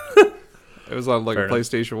 It was on like a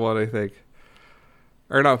PlayStation 1, I think.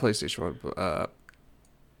 Or not PlayStation 1, but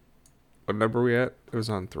what number were we at? It was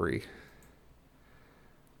on 3.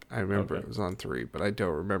 I remember It was on 3, but I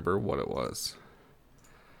don't remember what it was.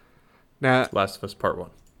 Now, Last of Us Part 1.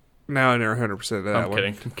 Now I know 100% of that one.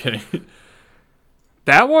 I'm kidding.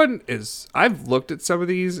 That one is... I've looked at some of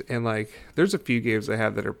these, and like, there's a few games I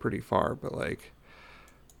have that are pretty far, but like,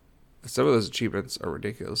 some of those achievements are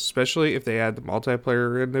ridiculous, especially if they add the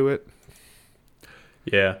multiplayer into it.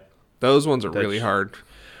 Yeah. Those ones are really hard.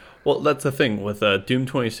 Well, that's the thing. With Doom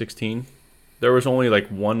 2016, there was only like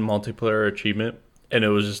one multiplayer achievement, and it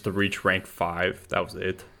was just to reach rank 5. That was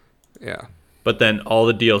it. Yeah. But then all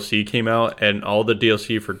the DLC came out, and all the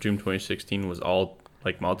DLC for Doom 2016 was all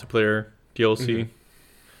like multiplayer DLC. Mm-hmm.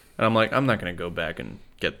 And I'm like, I'm not going to go back and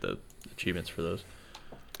get the achievements for those.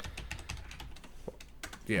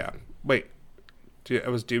 Yeah. Wait. It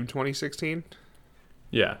was Doom 2016?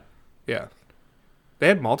 Yeah. Yeah. They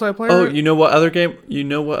had multiplayer? Oh, you know what other game?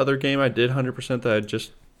 I did 100% that I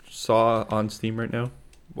just saw on Steam right now?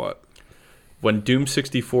 What? When Doom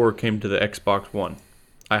 64 came to the Xbox One,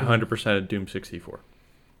 I 100%ed Doom 64.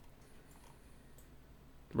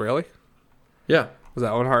 Really? Yeah. Was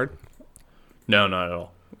that one hard? No, not at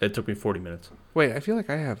all. It took me 40 minutes. Wait, I feel like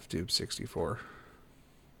I have Doom 64.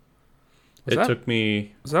 Took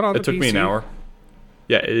me... Is that on the PC? It took me an hour.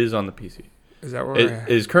 Yeah, it is on the PC. Is that where it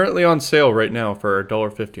is currently on sale right now for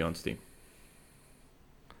 $1.50 on Steam.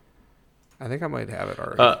 I think I might have it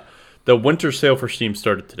already. The winter sale for Steam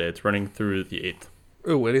started today. It's running through the 8th.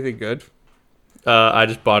 Ooh, anything good? I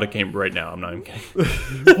just bought a game right now. I'm not even kidding.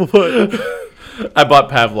 What? I bought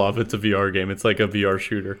Pavlov. It's a VR game. It's like a VR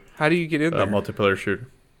shooter. How do you get in there? Multiplayer shooter.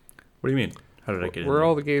 What do you mean? How did I get in there? Where are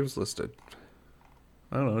all the games listed?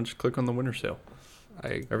 I don't know. Just click on the winter sale.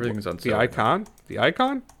 Everything's on sale. The icon? The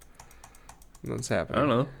icon? What's happening? I don't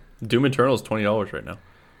know. Doom Eternal is $20 right now.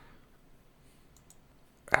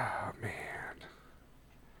 Oh, man.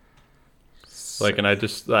 Like, and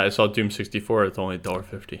I saw Doom 64. It's only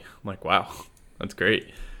 $1.50. I'm like, wow, that's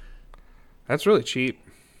great. That's really cheap.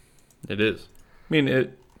 It is. I mean,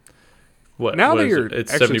 it's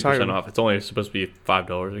 70% off. It's only supposed to be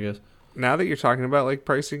 $5, I guess. Now that you're talking about like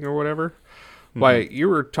pricing or whatever, why you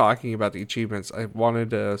were talking about the achievements, I wanted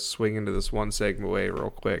to swing into this one segment way real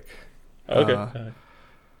quick. Okay.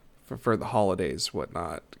 For the holidays,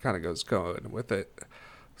 whatnot, kind of goes going with it.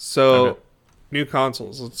 So, new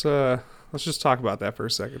consoles. Let's just talk about that for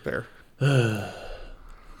a second there.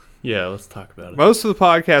 Yeah, let's talk about it. Most of the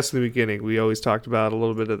podcast in the beginning, we always talked about a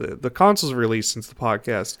little bit of the consoles released since the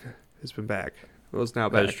podcast has been back. It was now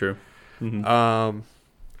back. That is true. Mm-hmm.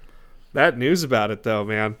 That news about it, though,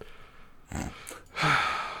 man.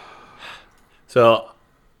 So,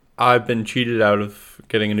 I've been cheated out of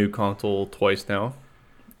getting a new console twice now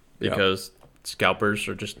because scalpers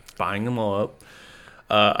are just buying them all up.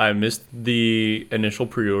 I missed the initial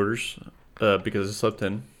pre-orders because it slipped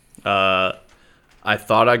in. I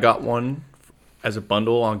thought I got one as a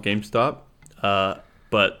bundle on GameStop,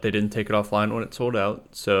 but they didn't take it offline when it sold out.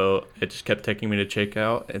 So it just kept taking me to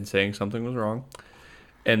checkout and saying something was wrong.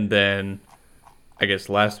 And then I guess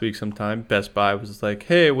last week sometime, Best Buy was like,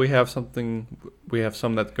 hey, we have some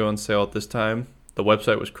that go on sale at this time. The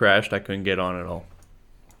website was crashed. I couldn't get on at all.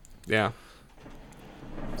 Yeah.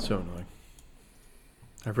 So annoying.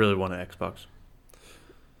 I really want an Xbox.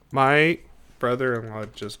 My brother-in-law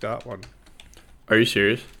just got one. Are you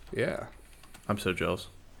serious? Yeah. I'm so jealous.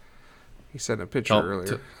 He sent a picture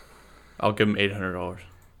earlier. I'll give him $800.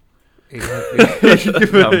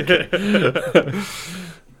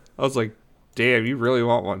 I was like, damn, you really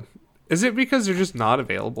want one. Is it because they're just not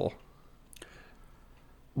available?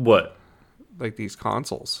 What? Like these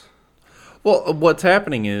consoles? Well, what's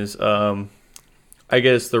happening is, I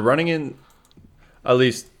guess they're running in, at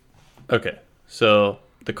least, okay, so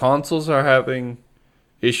the consoles are having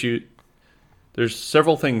issue. There's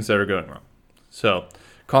several things that are going wrong. So,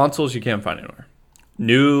 consoles you can't find anywhere.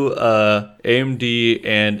 New AMD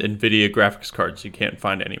and NVIDIA graphics cards you can't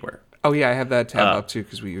find anywhere. Oh, yeah, I have that tab up too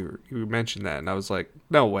because you mentioned that, and I was like,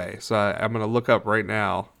 no way. So I'm going to look up right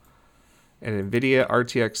now an NVIDIA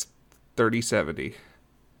RTX 3070.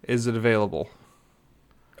 Is it available?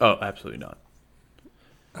 Oh, absolutely not.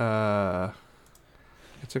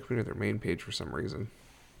 It took me to their main page for some reason.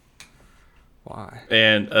 Why?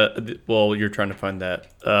 And, well, you're trying to find that.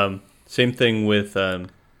 Same thing with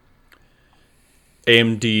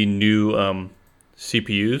AMD new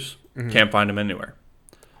CPUs. Mm-hmm. Can't find them anywhere.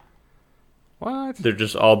 What? They're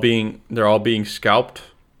all being scalped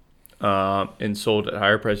and sold at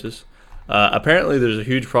higher prices. Apparently, there's a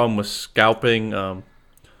huge problem with scalping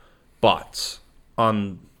bots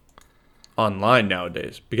online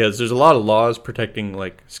nowadays because there's a lot of laws protecting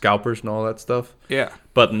like scalpers and all that stuff. Yeah.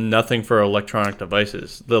 But nothing for electronic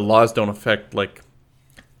devices. The laws don't affect like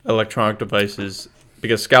electronic devices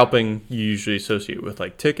because scalping you usually associate with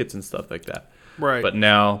like tickets and stuff like that. Right. But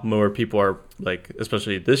now more people are like,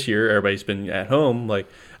 especially this year, everybody's been at home. Like,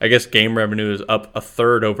 I guess game revenue is up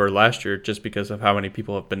 1/3 over last year just because of how many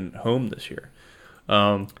people have been home this year.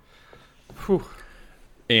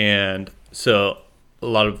 And so a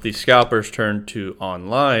lot of these scalpers turn to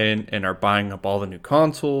online and are buying up all the new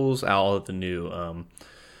consoles, all of the new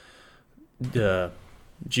the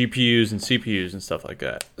GPUs and CPUs and stuff like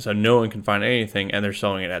that. So no one can find anything, and they're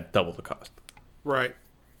selling it at double the cost. Right.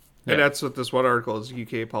 And that's what this one article is.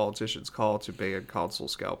 UK politicians call to ban console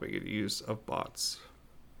scalping and use of bots.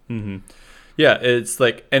 Mm-hmm. Yeah, it's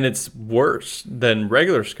like, and it's worse than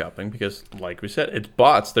regular scalping because, like we said, it's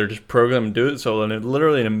bots. They're just programmed to do it. So then,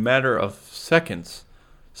 literally in a matter of seconds,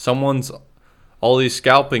 all these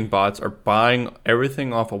scalping bots are buying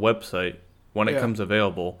everything off a website when it comes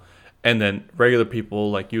available, and then regular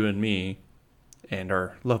people like you and me, and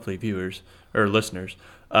our lovely viewers or listeners,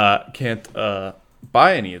 can't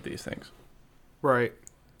buy any of these things. Right.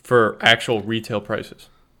 For actual retail prices.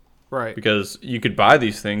 Right. Because you could buy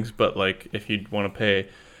these things, but like if you'd want to pay,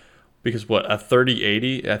 because a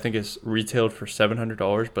 3080 I think is retailed for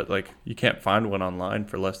 $700, but like you can't find one online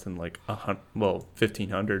for less than like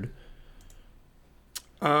 $1,500.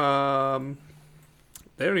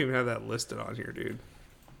 They don't even have that listed on here, dude.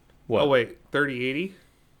 What? Oh wait, 3080?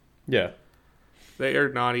 Yeah. They are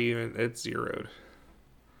not even. It's zeroed.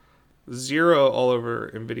 Zero all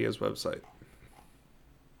over NVIDIA's website.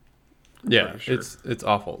 Yeah, sure. It's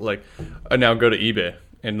awful. Like, now go to eBay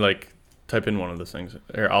and like type in one of those things.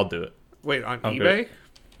 Or I'll do it. Wait, on eBay?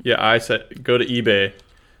 Yeah, I said go to eBay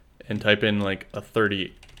and type in like a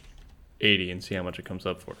 3080 and see how much it comes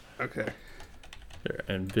up for. Okay. Here,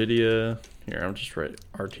 NVIDIA. Here, I'm just writing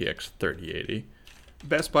RTX 3080.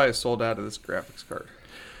 Best Buy is sold out of this graphics card.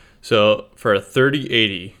 So for a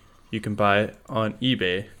 3080, you can buy it on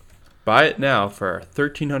eBay. Buy it now for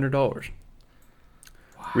 $1,300.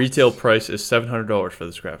 Retail price is $700 for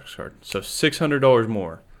this graphics card. So $600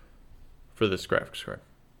 more for this graphics card.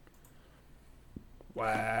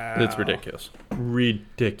 Wow. It's ridiculous.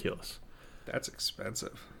 Ridiculous. That's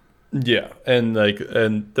expensive. Yeah, and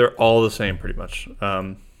they're all the same pretty much.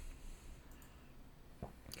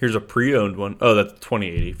 Here's a pre-owned one. Oh, that's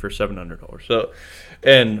 2080 for $700. So,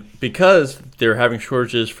 and because they're having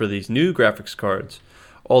shortages for these new graphics cards,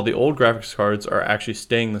 all the old graphics cards are actually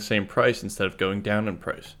staying the same price instead of going down in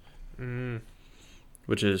price.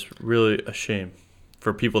 Which is really a shame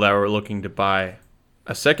for people that were looking to buy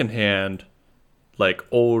a secondhand, like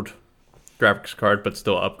old graphics card, but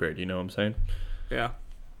still upgrade. You know what I'm saying? Yeah.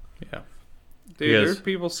 Yeah. Dude, there's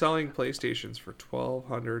people selling PlayStations for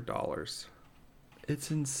 $1,200.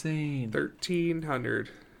 It's insane. $1,300.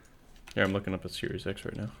 Yeah, I'm looking up a Series X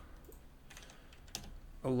right now.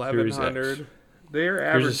 $1,100. They're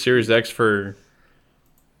average. Here's a Series X for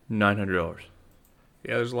 $900.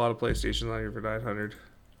 Yeah, there's a lot of PlayStations on here for $900.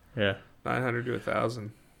 Yeah. $900 to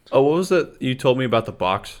 $1,000. Oh, what was it you told me about the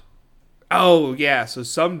box? Oh, yeah. So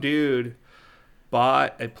some dude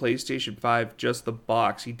bought a PlayStation 5, just the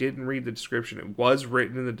box. He didn't read the description. It was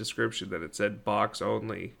written in the description that it said box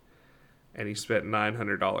only. And he spent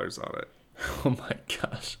 $900 on it. Oh my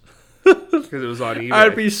gosh. Because it was on eBay.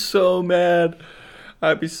 I'd be so mad.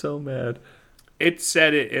 It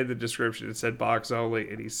said it in the description. It said box only.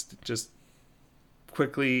 And he just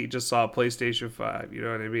quickly just saw a PlayStation 5. You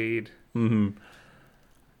know what I mean? Mm-hmm.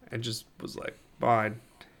 And just was like, fine.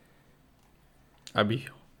 I'd be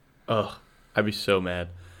so mad.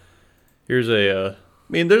 Here's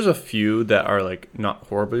there's a few that are like not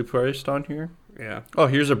horribly priced on here. Yeah. Oh,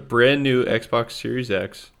 here's a brand new Xbox Series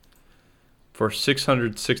X for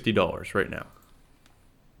 $660 right now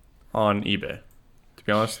on eBay. To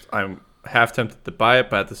be honest, I'm half tempted to buy it,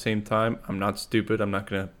 but at the same time, I'm not stupid. I'm not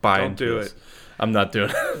going to buy into this. I'm not doing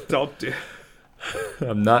it. Don't do it.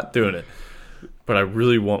 I'm not doing it. But I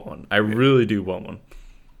really want one. I really do want one.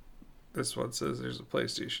 This one says there's a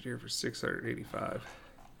PlayStation here for $685.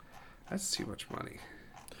 That's too much money.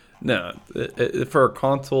 No, for a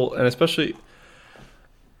console, and especially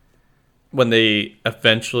when they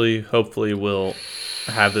eventually, hopefully, will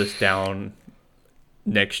have this down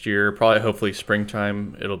next year, probably hopefully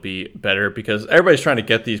springtime, it'll be better because everybody's trying to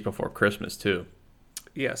get these before Christmas too.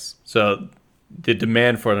 Yes. So the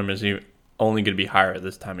demand for them is only going to be higher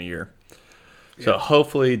this time of year. So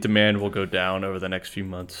hopefully demand will go down over the next few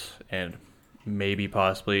months, and maybe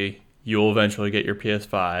possibly you'll eventually get your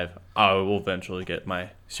PS5. I will eventually get my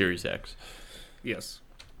Series X. Yes.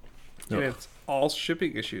 And it's all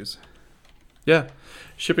shipping issues. Yeah.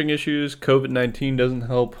 Shipping issues. COVID-19 doesn't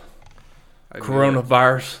help.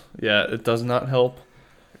 Coronavirus. Yeah, it does not help.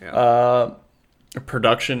 Yeah.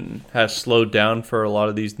 Production has slowed down for a lot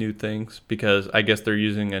of these new things because I guess they're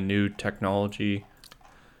using a new technology.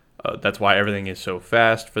 That's why everything is so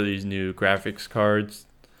fast for these new graphics cards.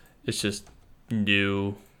 It's just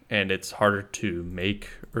new and it's harder to make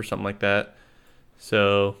or something like that.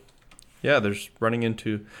 So, yeah, there's running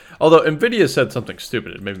into... Although NVIDIA said something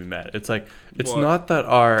stupid. It made me mad. It's like, it's not that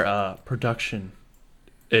our production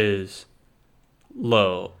is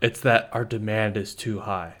low. It's that our demand is too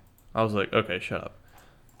high. I was like, okay, shut up.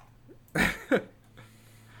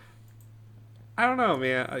 I don't know,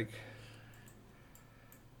 man. Like...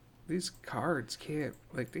 These cards can't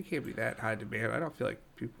be that high demand. I don't feel like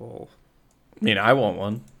people... I mean, I want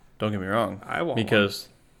one. Don't get me wrong. I want because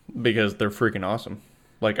they're freaking awesome.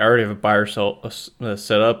 Like, I already have a buy or sell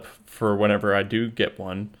set up for whenever I do get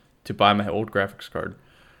one to buy my old graphics card.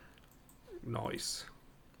 Nice.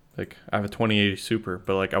 Like, I have a 2080 Super,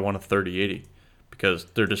 but like I want a 3080 because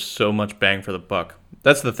they're just so much bang for the buck.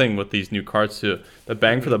 That's the thing with these new cards too. The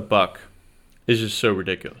bang for the buck is just so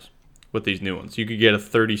ridiculous. With these new ones, you could get a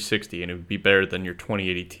 3060 and it would be better than your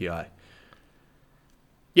 2080 Ti.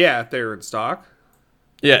 Yeah, if they were in stock.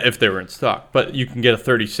 Yeah, if they were in stock, but you can get a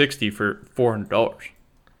 3060 for $400.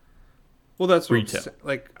 Well, that's what retail.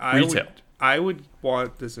 I would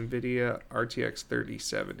want this NVIDIA RTX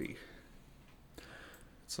 3070.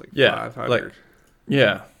 It's like 500.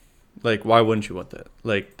 Like why wouldn't you want that?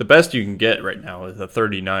 Like the best you can get right now is a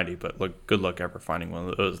 3090, but like good luck ever finding one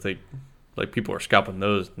of those. Like, people are scalping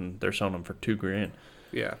those, and they're selling them for $2,000.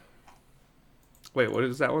 Yeah. Wait, what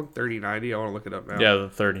is that one? 3090? I want to look it up now. Yeah, the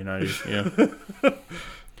 3090s, yeah.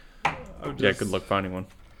 Yeah, good luck finding one.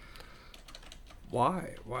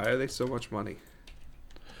 Why? Why are they so much money?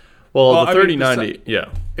 Well, the 3090, yeah.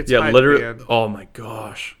 It's literally. Band. Oh, my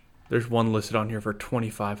gosh. There's one listed on here for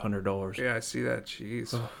 $2,500. Yeah, I see that.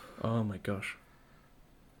 Jeez. Oh, my gosh.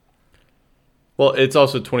 Well, it's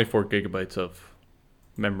also 24 gigabytes of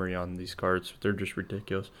memory on these cards. They're just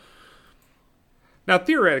ridiculous. Now,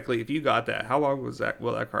 theoretically, if you got that, how long will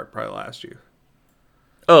that card probably last you?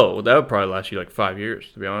 Oh, that would probably last you like 5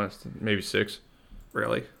 years, to be honest. Maybe 6.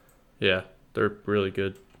 Really? Yeah, they're really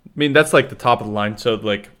good. I mean, that's like the top of the line. So,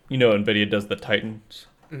 like, NVIDIA does the Titans.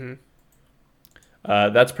 Mm-hmm.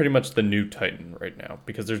 That's pretty much the new Titan right now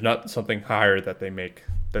because there's not something higher that they make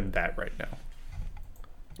than that right now.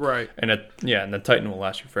 Right. And and the Titan will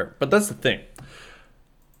last you forever. But that's the thing.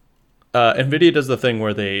 NVIDIA does the thing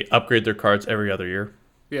where they upgrade their cards every other year.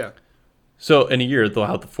 Yeah. So in a year, they'll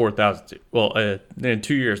have the 4000. Well, in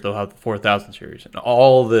 2 years, they'll have the 4000 series. And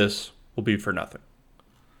all this will be for nothing.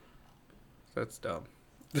 That's dumb.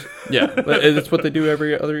 Yeah. But it's what they do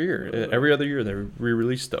every other year. Every other year, they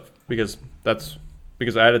re-release stuff. Because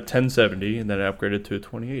I had a 1070 and then I upgraded to a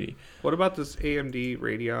 2080. What about this AMD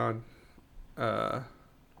Radeon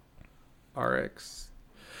RX?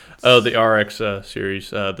 Oh, the RX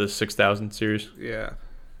series, the 6000 series. Yeah.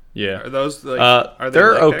 Yeah. Are those they're like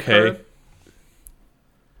okay.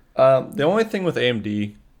 The only thing with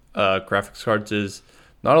AMD graphics cards is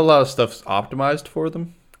not a lot of stuff's optimized for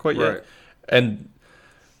them quite yet. Right. And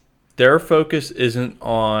their focus isn't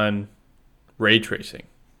on ray tracing.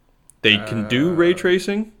 They can do ray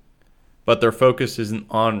tracing, but their focus isn't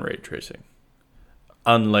on ray tracing.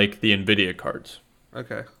 Unlike the NVIDIA cards.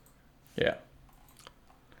 Okay. Yeah.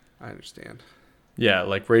 I understand. Yeah,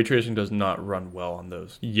 like ray tracing does not run well on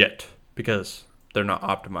those yet because they're not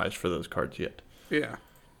optimized for those cards yet. Yeah.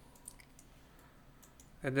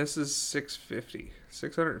 And this is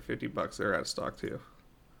 $650. They're out of stock too.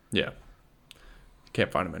 Yeah.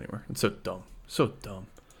 Can't find them anywhere. It's so dumb. So dumb.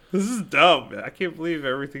 This is dumb, man. I can't believe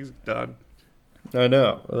everything's done. I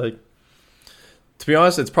know. Like, to be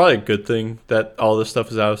honest, it's probably a good thing that all this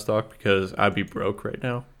stuff is out of stock because I'd be broke right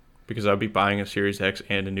now. Because I'd be buying a Series X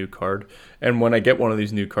and a new card. And when I get one of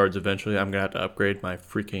these new cards eventually, I'm going to have to upgrade my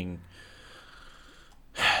freaking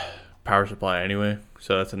power supply anyway.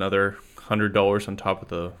 So that's another $100 on top of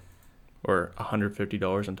the, or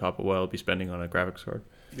 $150 on top of what I'll be spending on a graphics card.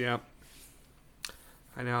 Yeah.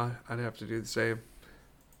 I know. I'd have to do the same.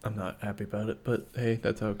 I'm not happy about it, but hey,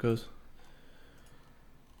 that's how it goes.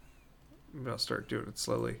 Maybe I'll start doing it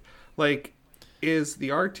slowly. Like, is the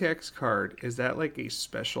RTX card, is that like a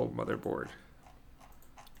special motherboard?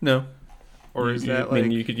 No. Or is that like... I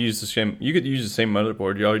mean, you could use the same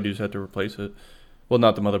motherboard. You all you do is have to replace it. Well,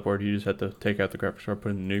 not the motherboard. You just have to take out the graphics card,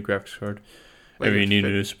 put in a new graphics card. Like if you need a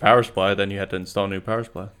new power supply, then you have to install a new power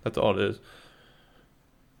supply. That's all it is.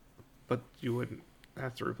 But you wouldn't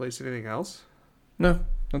have to replace anything else? No,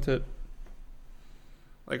 that's it.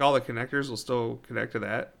 Like all the connectors will still connect to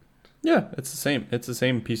that? Yeah, it's the same. It's the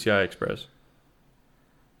same PCI Express.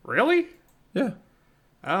 Really? Yeah.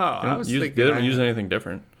 Oh, I was thinking... They don't use anything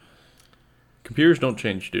different. Computers don't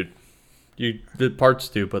change, dude. The parts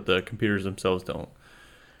do, but the computers themselves don't.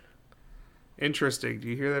 Interesting. Do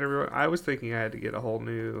you hear that, everyone? I was thinking I had to get a whole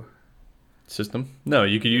new... System? No,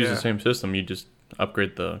 you could use the same system. You just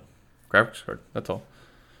upgrade the graphics card. That's all.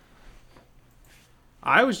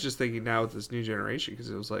 I was just thinking now with this new generation, because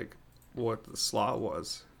it was like what the slot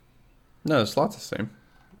was. No, the slot's the same.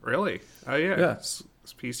 Really? Oh, yeah. Yeah. It's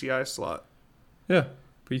PCI slot. Yeah.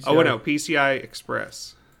 PCI. Oh, no. PCI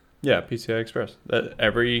Express. Yeah, PCI Express.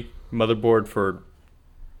 Every motherboard for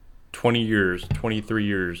 20 years, 23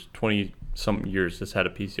 years, 20-something years has had a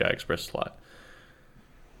PCI Express slot.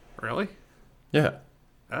 Really? Yeah.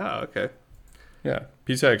 Oh, okay. Yeah.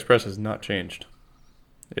 PCI Express has not changed.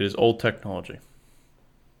 It is old technology.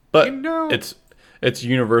 But it's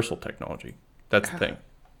universal technology. That's the thing.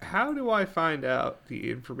 How do I find out the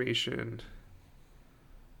information?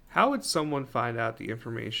 How would someone find out the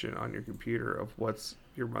information on your computer of what's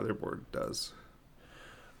your motherboard does?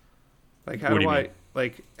 Like, how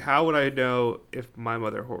how would I know if my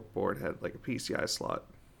motherboard had like a PCI slot?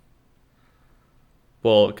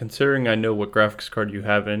 Well, considering I know what graphics card you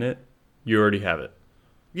have in it, you already have it.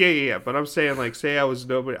 Yeah. But I'm saying, like, say I was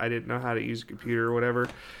nobody, I didn't know how to use a computer or whatever,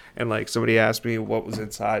 and like somebody asked me what was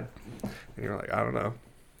inside, and you're like, I don't know.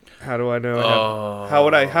 How do I know? How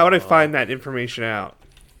would I find that information out?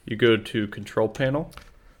 You go to Control Panel.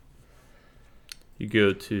 You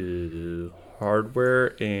go to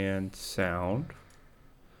Hardware and Sound.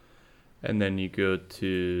 And then you go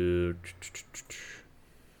to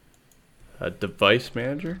Device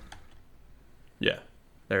Manager. Yeah,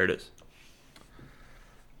 there it is.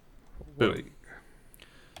 Boom.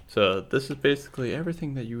 So this is basically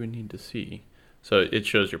everything that you would need to see. So it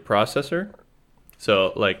shows your processor.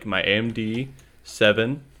 So like my AMD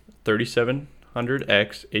 3700X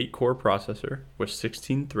 8-core processor with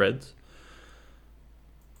 16 threads.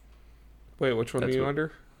 Wait, which one are you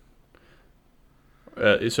under?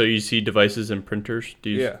 So you see devices and printers.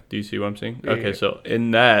 Do you see what I'm saying? Yeah, okay, yeah. So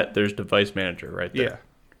in that there's Device Manager right there. Yeah.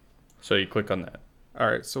 So you click on that. All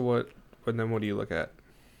right. So what? And then what do you look at?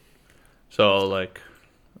 So like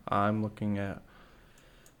I'm looking at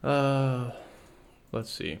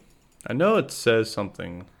let's see. I know it says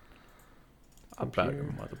something about your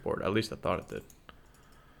motherboard. At least I thought it did.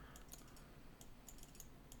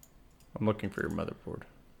 I'm looking for your motherboard.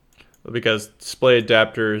 Because display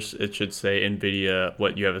adapters, it should say NVIDIA,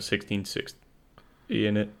 what, you have a 1660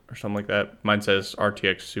 in it or something like that. Mine says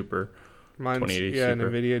RTX Super. Mine's 2080 Super. Super.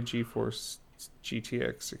 NVIDIA GeForce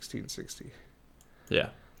GTX 1660. Yeah.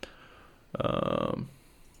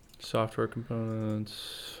 Software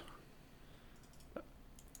components.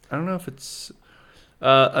 I don't know if it's...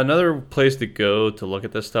 another place to go to look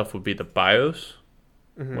at this stuff would be the BIOS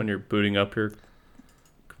when you're booting up your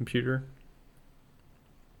computer.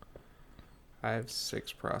 I have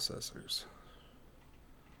 6 processors.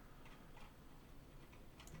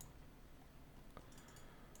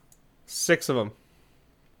 6 of them.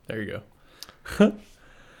 There you go.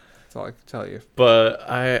 That's all I can tell you. But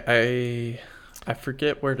I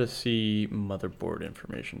forget where to see motherboard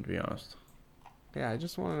information, to be honest. Yeah, I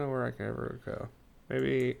just want to know where I can ever go.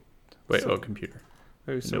 Maybe. Wait, computer.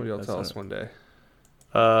 Maybe somebody will tell us one day.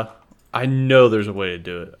 I know there's a way to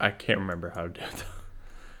do it. I can't remember how to do it.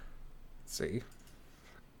 Let's see.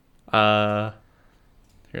 Here,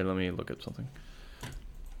 let me look up something.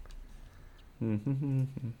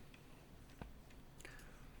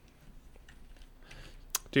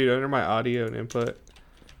 Dude, under my audio and input,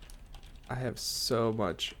 I have so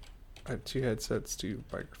much. I have 2 headsets, 2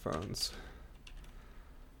 microphones,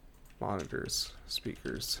 monitors,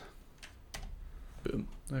 speakers. Boom.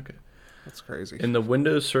 Okay. That's crazy. In the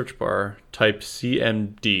Windows search bar, type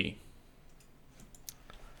CMD.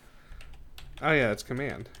 Oh, yeah, it's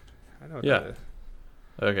command. I know what that is.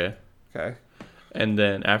 Okay. Okay. And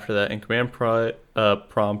then after that, in command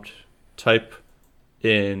prompt, type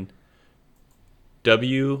in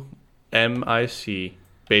WMIC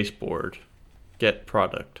baseboard get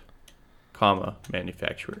product, comma,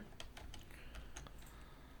 manufacturer.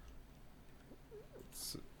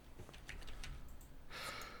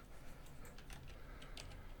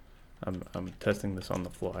 I'm testing this on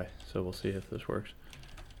the fly, so we'll see if this works.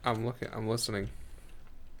 I'm listening.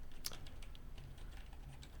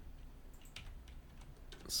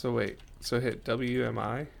 So wait, so hit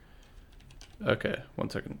WMI? Okay, 1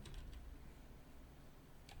 second.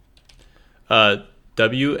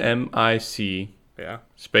 WMIC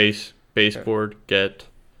space baseboard get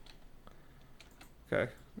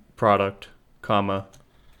product, comma,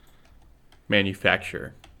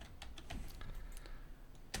 manufacturer.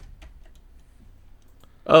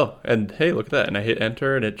 Oh, and hey, look at that. And I hit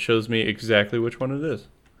enter and it shows me exactly which one it is.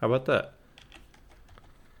 How about that?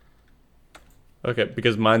 Okay,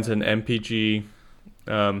 because mine's an MPG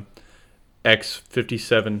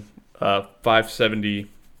X57 570.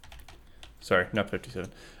 Sorry, not 57.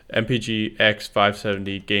 MPG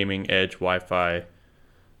X570 Gaming Edge Wi-Fi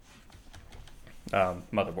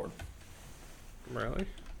motherboard. Really?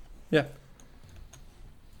 Yeah.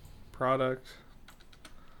 Product.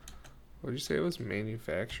 What did you say it was?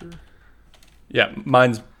 Manufacturer? Yeah,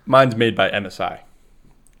 mine's made by MSI.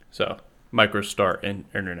 So, MicroStar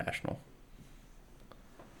International.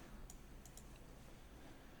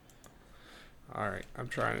 All right, I'm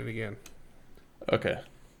trying it again. Okay.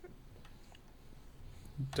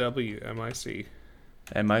 WMIC.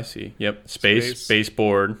 MIC. Yep. Space.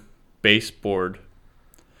 Baseboard.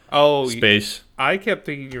 Oh, space. I kept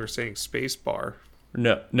thinking you were saying space bar.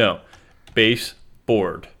 No.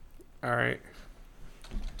 Baseboard. All right.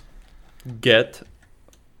 Get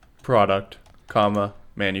product, comma,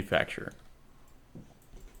 manufacturer.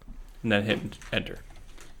 And then hit enter.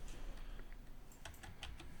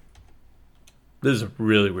 This is a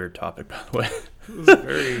really weird topic, by the way. This is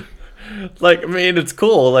very... Like, I mean, it's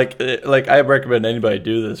cool. Like I recommend anybody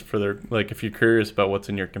do this for their, like, if you're curious about what's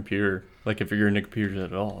in your computer, like if you're into computers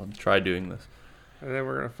at all, try doing this. And then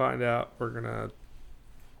we're going to find out,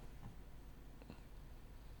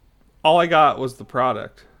 all I got was the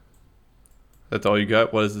product. That's all you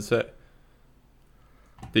got? What does it say?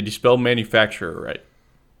 Did you spell manufacturer right?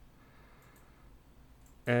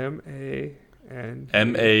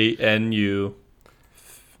 MANUFAURER.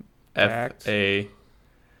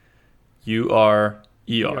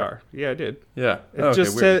 Yeah, I did. Yeah.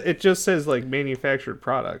 It just says like manufactured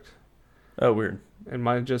product. Oh, weird. And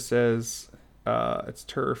mine just says it's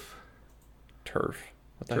Turf. Turf.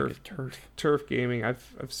 What the heck is Turf? Turf Gaming. I've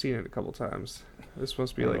seen it a couple times. It's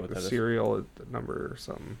supposed to be like the serial number or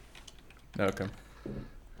something. Okay.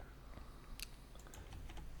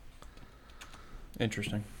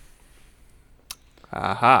 Interesting.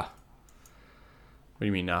 Aha. What do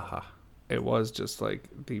you mean, aha? It was just like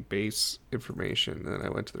the base information, and then I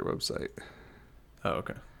went to their website. Oh,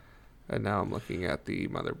 okay. And now I'm looking at the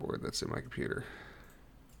motherboard that's in my computer.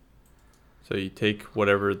 So you take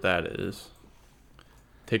whatever that is,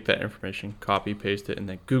 take that information, copy, paste it, and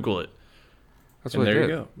then Google it. That's what I did. There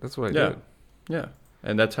you go. That's what I did. Yeah.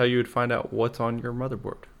 And that's how you would find out what's on your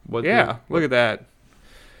motherboard. Look at that.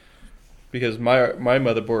 Because my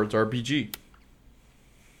motherboard's RBG.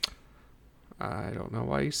 I don't know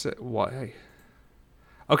why you said why.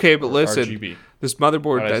 Okay, but listen, RGB. This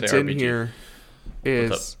motherboard that's in here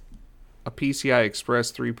is a PCI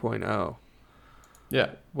Express 3.0. Yeah.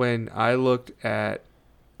 When I looked at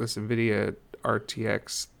this NVIDIA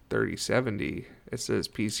RTX 3070, it says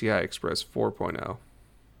PCI Express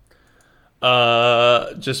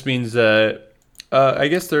 4.0. Just means that I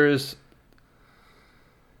guess there is.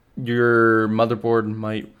 your motherboard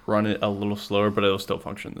might run it a little slower, but it'll still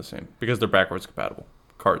function the same because they're backwards compatible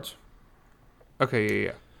cards. Okay,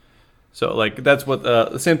 yeah. So like that's what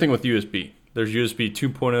the same thing with USB. There's USB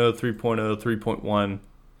 2.0, 3.0, 3.1.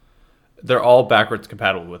 They're all backwards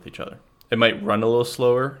compatible with each other. It might run a little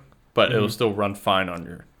slower, but it'll still run fine on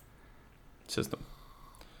your system.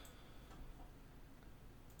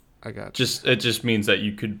 I got you. It just means that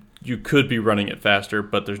you could be running it faster,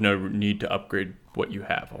 but there's no need to upgrade what you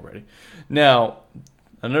have already. Now,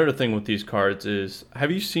 another thing with these cards is,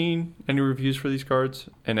 have you seen any reviews for these cards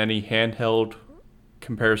and any handheld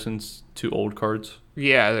comparisons to old cards?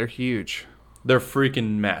 Yeah, they're huge. They're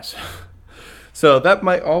freaking massive. So that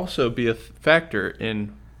might also be a factor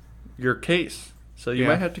in your case. So you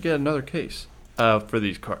might have to get another case for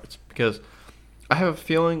these cards, because I have a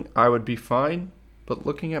feeling I would be fine, but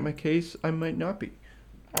looking at my case, I might not be.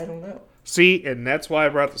 I don't know. See, and that's why I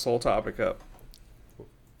brought this whole topic up.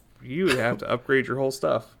 You would have to upgrade your whole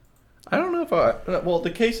stuff. I don't know if well,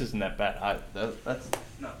 the case isn't that bad. That's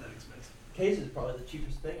not that expensive. Case is probably the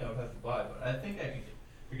cheapest thing I would have to buy, but I think I can get,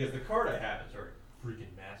 because the card I have is already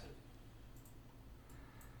freaking massive.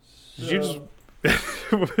 So, Did you just...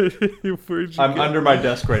 I'm under my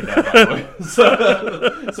desk right now, by the way.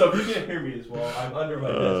 So if you can't hear me as well, I'm under my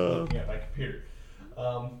desk looking at my computer.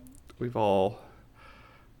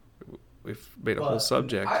 We've made a whole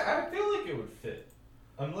subject. I feel like it would fit.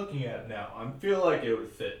 I'm looking at it now. I feel like it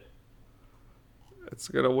would fit. It's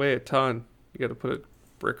going to weigh a ton. You got to put a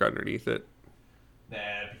brick underneath it. Nah,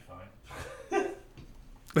 it'd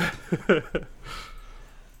be fine.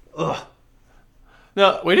 Ugh.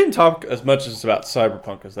 No, we didn't talk as much as about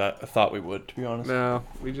Cyberpunk as I thought we would, to be honest. No,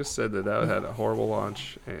 we just said that had a horrible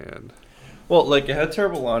launch, and... Well, like, it had a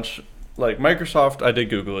terrible launch. Like, Microsoft, I did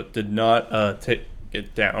Google it, did not take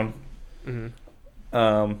it down.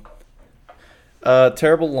 Mm-hmm.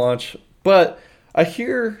 Terrible launch. But I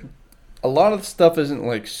hear a lot of the stuff isn't,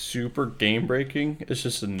 like, super game-breaking. It's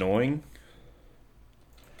just annoying.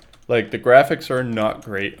 Like, the graphics are not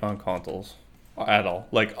great on consoles. At all.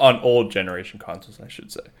 Like, on old generation consoles, I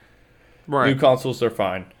should say. Right. New consoles, they're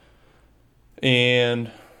fine. And,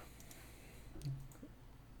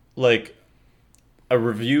 like, a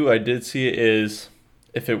review I did see is,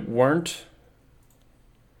 if it weren't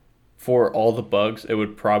for all the bugs, it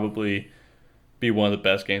would probably be one of the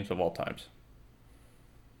best games of all times.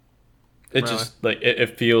 It just, like,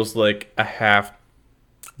 it feels like a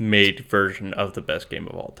half-made version of the best game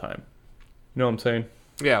of all time. You know what I'm saying?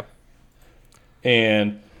 Yeah.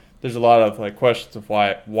 And there's a lot of like questions of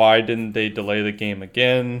why didn't they delay the game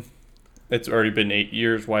again? It's already been 8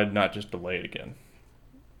 years. Why not just delay it again?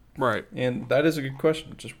 Right. And that is a good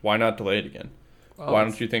question. Just why not delay it again? Well, why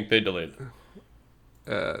don't you think they delayed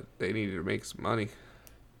it? They needed to make some money.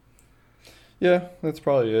 Yeah, that's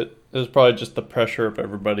probably it. It was probably just the pressure of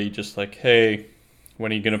everybody just like, hey,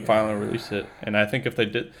 when are you going to finally release it? And I think if they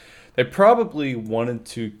did, they probably wanted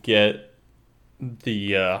to get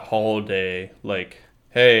the holiday, like,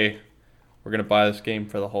 hey, we're going to buy this game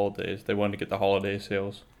for the holidays. They wanted to get the holiday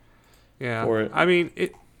sales. Yeah. For it. I mean,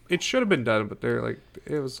 it should have been done, but they're like,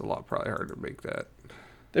 it was a lot probably harder to make that.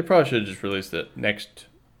 They probably should have just released it next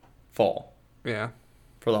fall. Yeah.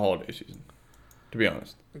 For the holiday season, to be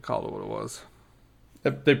honest. They called it what it was.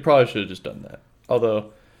 They probably should have just done that.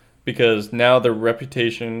 Although, because now their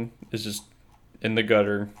reputation is just in the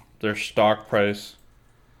gutter. Their stock price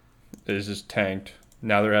is just tanked.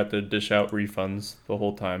 Now they're at to dish out refunds the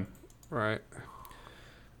whole time. Right.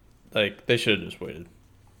 Like, they should have just waited.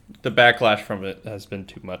 The backlash from it has been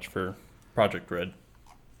too much for Project Red.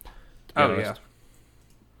 Oh, yeah.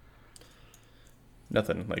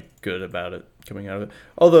 Nothing, like, good about it coming out of it.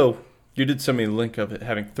 Although, you did send me a link of it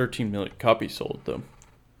having 13 million copies sold, though.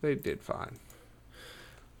 They did fine.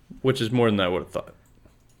 Which is more than I would have thought.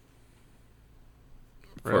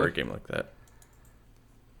 For Really? a game like that.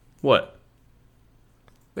 What?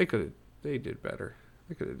 They did better.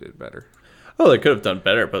 They could have did better. Oh, they could have done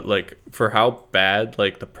better, but like for how bad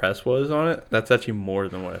like the press was on it, that's actually more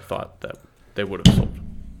than what I thought that they would have sold.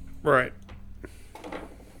 Right.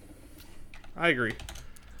 I agree.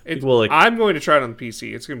 Well, like, I'm going to try it on the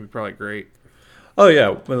PC. It's going to be probably great. Oh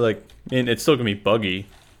yeah, but like, I mean, it's still gonna be buggy,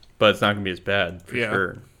 but it's not gonna be as bad for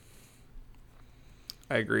sure.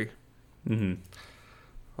 I agree. Mm-hmm.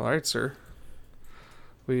 All right, sir.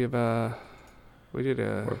 We did a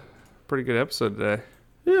pretty good episode today.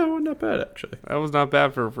 Yeah, well, not bad actually. That was not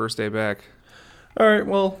bad for a first day back. All right,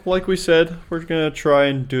 well, like we said, we're gonna try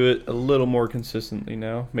and do it a little more consistently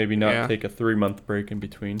now. Maybe not take a 3-month break in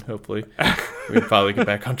between. Hopefully, we can finally get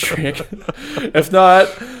back on track. If not,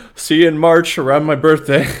 see you in March around my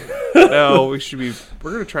birthday. No, we should be.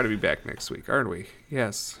 We're gonna try to be back next week, aren't we?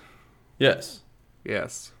 Yes. Yes.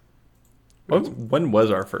 Yes. When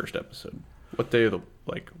was our first episode? What day of the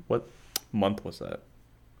what month was that?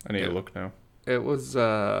 I need to look now. It was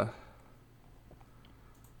oh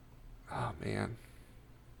man.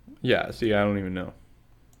 Yeah, see, I don't even know.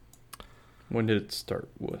 When did it start?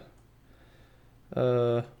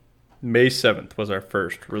 May 7th was our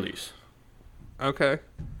first release. Okay.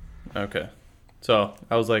 So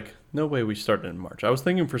I was like, no way we started in March. I was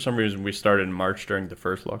thinking for some reason we started in March during the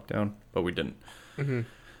first lockdown, but we didn't. Mm-hmm.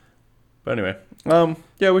 But anyway,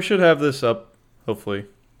 yeah, we should have this up hopefully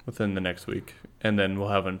within the next week, and then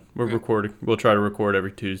we'll recording. We'll try to record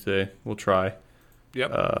every Tuesday. We'll try.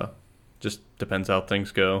 Yep. Just depends how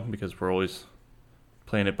things go because we're always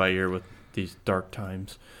playing it by ear with these dark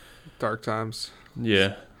times. Dark times.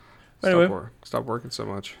 Yeah. Stop working so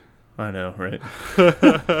much. I know, right?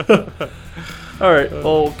 All right.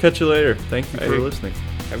 Well, catch you later. Thank you for listening.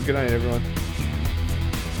 Have a good night, everyone.